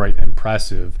downright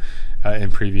impressive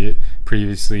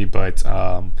previously, but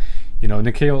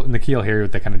N'Keal Harry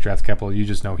with that kind of draft capital, you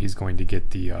just know he's going to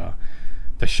get the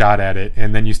shot at it.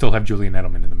 And then you still have Julian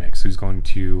Edelman in the mix, who's going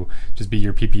to just be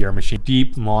your PPR machine.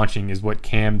 Deep launching is what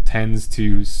Cam tends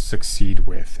to succeed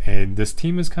with, and this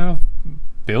team is kind of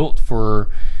built for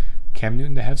Cam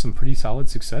Newton to have some pretty solid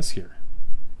success here.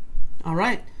 All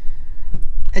right.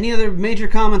 Any other major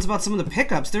comments about some of the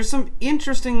pickups? There's some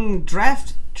interesting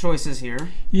draft choices here.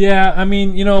 Yeah, I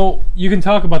mean, you can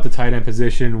talk about the tight end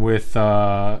position with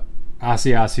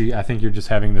Asiasi. I think you're just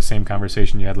having the same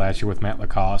conversation you had last year with Matt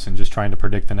Lacoste and just trying to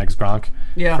predict the next Gronk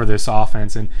for this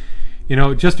offense. And,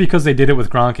 just because they did it with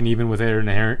Gronk and even with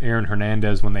Aaron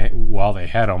Hernandez while they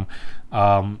had him,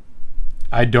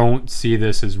 I don't see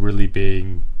this as really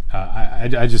being.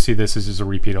 I just see this as just a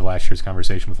repeat of last year's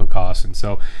conversation with Lacoste. And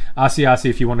so, Asiasi,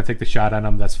 if you want to take the shot on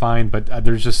him, that's fine. But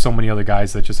there's just so many other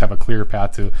guys that just have a clear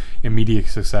path to immediate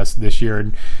success this year.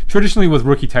 And traditionally, with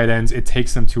rookie tight ends, it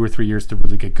takes them 2 or 3 years to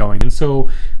really get going. And so,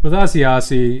 with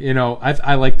Asiasi,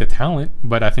 I like the talent,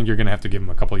 but I think you're going to have to give him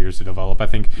a couple years to develop. I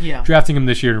think drafting him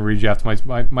this year in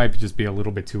redraft might just be a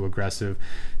little bit too aggressive.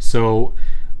 So,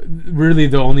 really,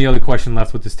 the only other question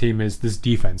left with this team is this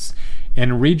defense.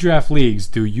 In redraft leagues,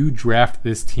 do you draft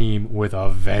this team with a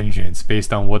vengeance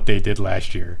based on what they did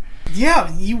last year?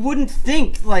 Yeah, you wouldn't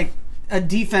think like a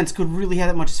defense could really have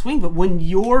that much swing, but when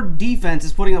your defense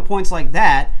is putting up points like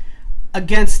that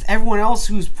against everyone else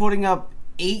who's putting up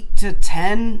 8 to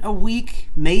 10 a week,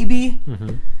 maybe,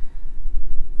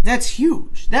 that's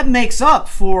huge. That makes up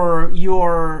for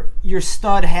your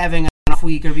stud having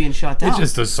week or being shut down. It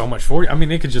just does so much for you. I mean,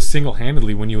 they could just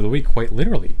single-handedly win you the week, quite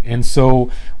literally. And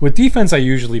so with defense, I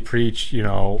usually preach,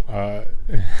 I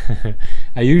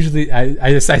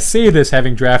say this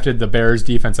having drafted the Bears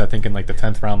defense, I think in like the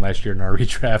 10th round last year in our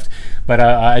redraft, but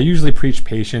I usually preach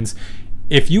patience.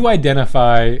 If you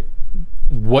identify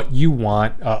what you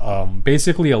want,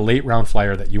 basically a late round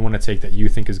flyer that you want to take that you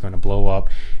think is going to blow up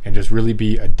and just really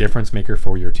be a difference maker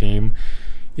for your team,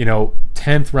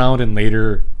 10th round and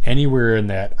later, anywhere in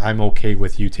that, I'm okay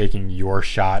with you taking your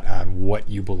shot on what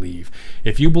you believe.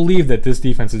 If you believe that this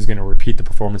defense is going to repeat the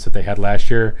performance that they had last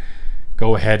year,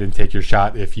 go ahead and take your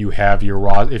shot. If you have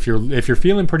if you're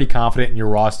feeling pretty confident in your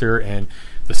roster and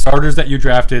the starters that you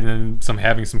drafted and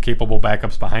having some capable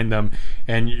backups behind them,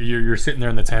 and you're sitting there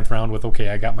in the 10th round with, okay,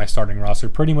 I got my starting roster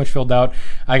pretty much filled out.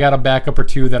 I got a backup or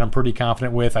two that I'm pretty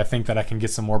confident with. I think that I can get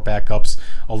some more backups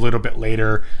a little bit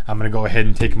later. I'm going to go ahead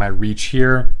and take my reach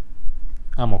here.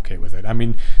 I'm okay with it. I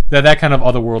mean, that kind of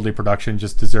otherworldly production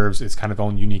just deserves its kind of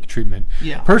own unique treatment.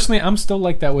 Yeah. Personally, I'm still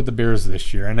like that with the Bears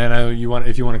this year. And then if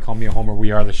you want to call me a homer,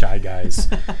 we are the shy guys.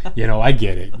 I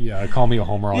get it. Yeah, call me a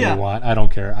homer all you want. I don't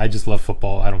care. I just love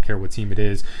football. I don't care what team it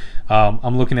is.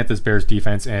 I'm looking at this Bears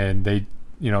defense, and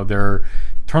they're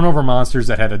turnover monsters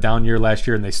that had a down year last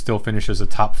year, and they still finish as a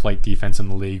top flight defense in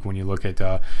the league when you look at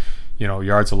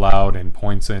yards allowed and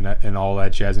points and all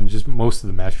that jazz, and just most of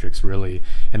the metrics really.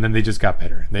 And then they just got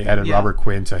better. They added Robert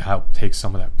Quinn to help take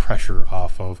some of that pressure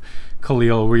off of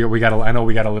Khalil. I know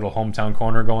we got a little hometown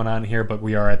corner going on here, but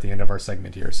we are at the end of our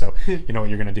segment here, so you know what,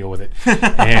 you're going to deal with it.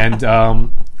 And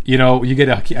you get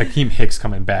Akeem Hicks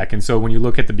coming back, and so when you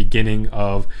look at the beginning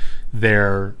of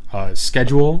their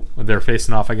schedule, they're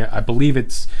facing off again. I believe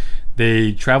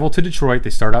they travel to Detroit. They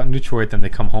start out in Detroit, then they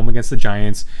come home against the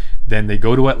Giants, then they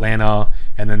go to Atlanta,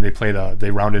 and then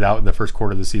they round it out in the first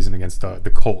quarter of the season against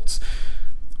the Colts.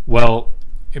 Well,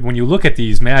 when you look at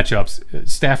these matchups,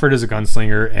 Stafford is a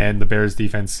gunslinger, and the Bears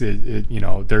defense,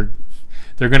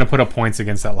 they're going to put up points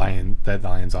against that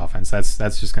Lions offense. That's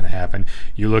just going to happen.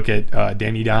 You look at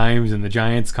Danny Dimes and the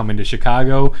Giants coming to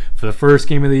Chicago for the first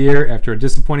game of the year after a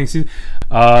disappointing season.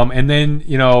 And then,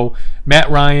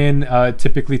 Matt Ryan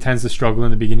typically tends to struggle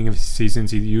in the beginning of seasons.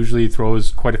 He usually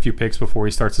throws quite a few picks before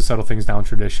he starts to settle things down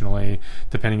traditionally,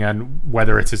 depending on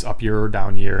whether it's his up year or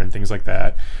down year and things like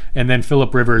that. And then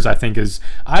Phillip Rivers,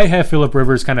 I have Phillip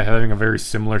Rivers kind of having a very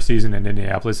similar season in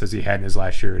Indianapolis as he had in his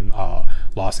last year in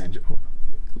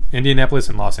Indianapolis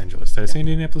and Los Angeles. Did I say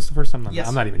Indianapolis the first time? Yes.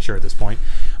 I'm not even sure at this point.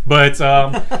 But,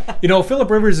 Phillip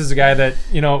Rivers is a guy that,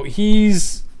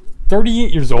 he's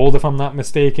 38 years old, if I'm not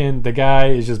mistaken. The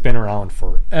guy has just been around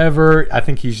forever. I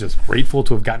think he's just grateful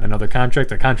to have gotten another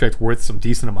contract, a contract worth some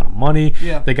decent amount of money.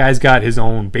 Yeah. The guy's got his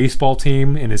own baseball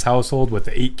team in his household with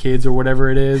the 8 kids or whatever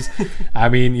it is. I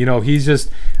mean,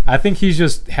 I think he's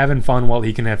just having fun while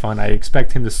he can have fun. I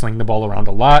expect him to sling the ball around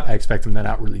a lot. I expect him to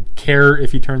not really care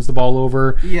if he turns the ball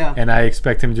over. Yeah. And I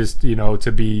expect him just,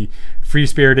 to be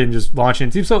free-spirited and just launch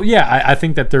into. So, yeah, I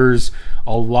think that there's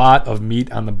a lot of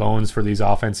meat on the bones for these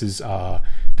offenses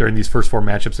during these first 4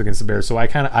 matchups against the Bears. So I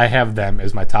have them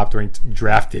as my top-ranked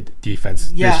drafted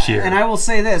defense this year. And I will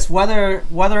say this, whether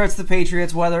it's the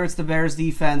Patriots, whether it's the Bears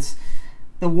defense,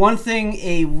 the one thing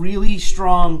a really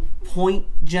strong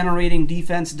point-generating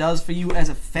defense does for you as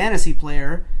a fantasy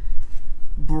player,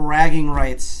 bragging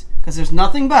rights. Because there's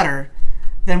nothing better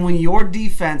than when your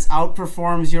defense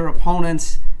outperforms your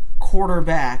opponent's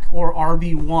quarterback or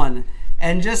RB1.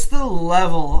 And just the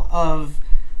level of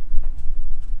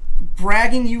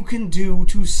bragging you can do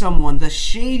to someone, the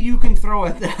shade you can throw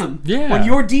at them. Yeah. When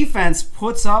your defense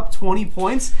puts up 20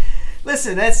 points,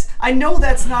 Listen, I know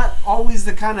that's not always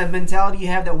the kind of mentality you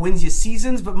have that wins you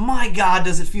seasons, but my God,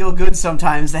 does it feel good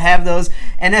sometimes to have those.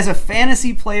 And as a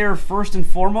fantasy player, first and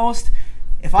foremost,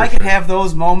 if I could have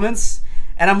those moments,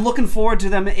 and I'm looking forward to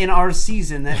them in our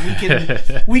season,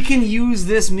 that we can use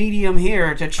this medium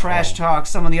here to trash talk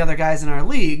some of the other guys in our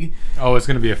league. Oh, it's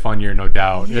going to be a fun year, no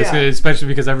doubt. Yeah. Especially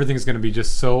because everything's going to be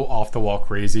just so off the wall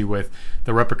crazy with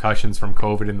the repercussions from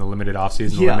COVID and the limited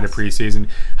offseason, the limited preseason,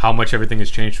 how much everything has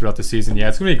changed throughout the season. Yeah,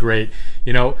 it's going to be great.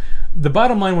 You know, the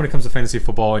bottom line when it comes to fantasy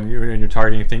football and you're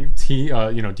targeting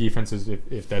defenses,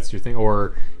 if that's your thing,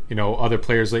 or other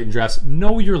players late in drafts,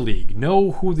 know your league.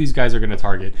 Know who these guys are going to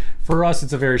target. For us,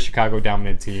 it's a very Chicago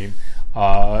dominant team,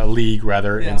 league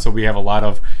rather, and so we have a lot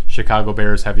of Chicago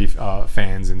Bears heavy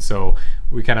fans, and so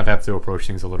we kind of have to approach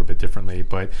things a little bit differently.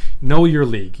 But know your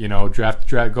league. Draft.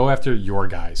 Go after your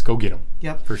guys. Go get them.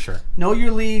 Yep, for sure. Know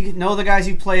your league. Know the guys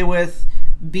you play with.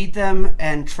 Beat them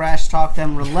and trash talk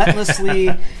them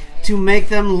relentlessly. To make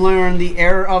them learn the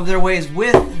error of their ways.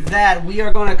 With that, we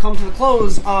are going to come to the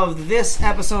close of this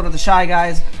episode of the Shy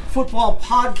Guys Football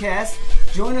Podcast.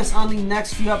 Join us on the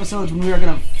next few episodes when we are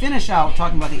going to finish out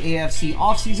talking about the AFC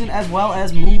offseason as well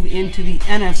as move into the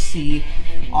NFC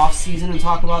offseason and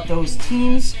talk about those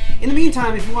teams. In the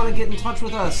meantime, if you want to get in touch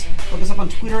with us, look us up on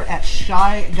Twitter at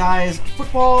Shy Guys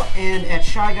Football and at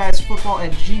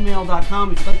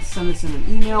shyguysfootball@gmail.com. If you'd like to send us in an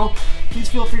email, please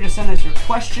feel free to send us your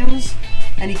questions.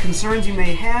 Any concerns you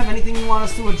may have, anything you want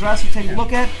us to address or take a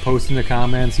look at. Post in the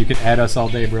comments. You can add us all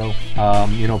day, bro.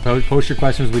 Post your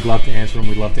questions. We'd love to answer them.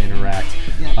 We'd love to interact.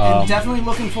 Yeah, and definitely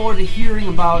looking forward to hearing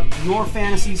about your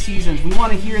fantasy seasons. We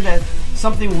want to hear that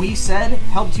something we said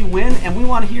helped you win, and we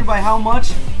want to hear by how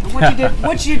much and what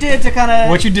you did to kind of...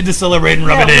 What you did to celebrate and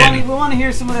rub it in. We want to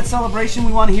hear some of that celebration.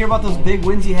 We want to hear about those big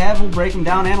wins you have. We'll break them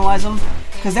down, analyze them.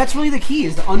 Because that's really the key,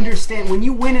 is to understand. When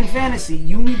you win in fantasy,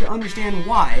 you need to understand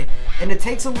why. And it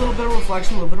takes a little bit of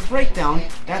reflection, a little bit of breakdown.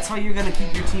 That's how you're going to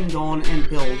keep your team going and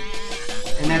build.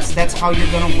 And that's how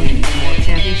you're going to win more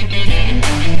championship games.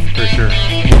 For sure.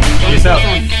 Peace out.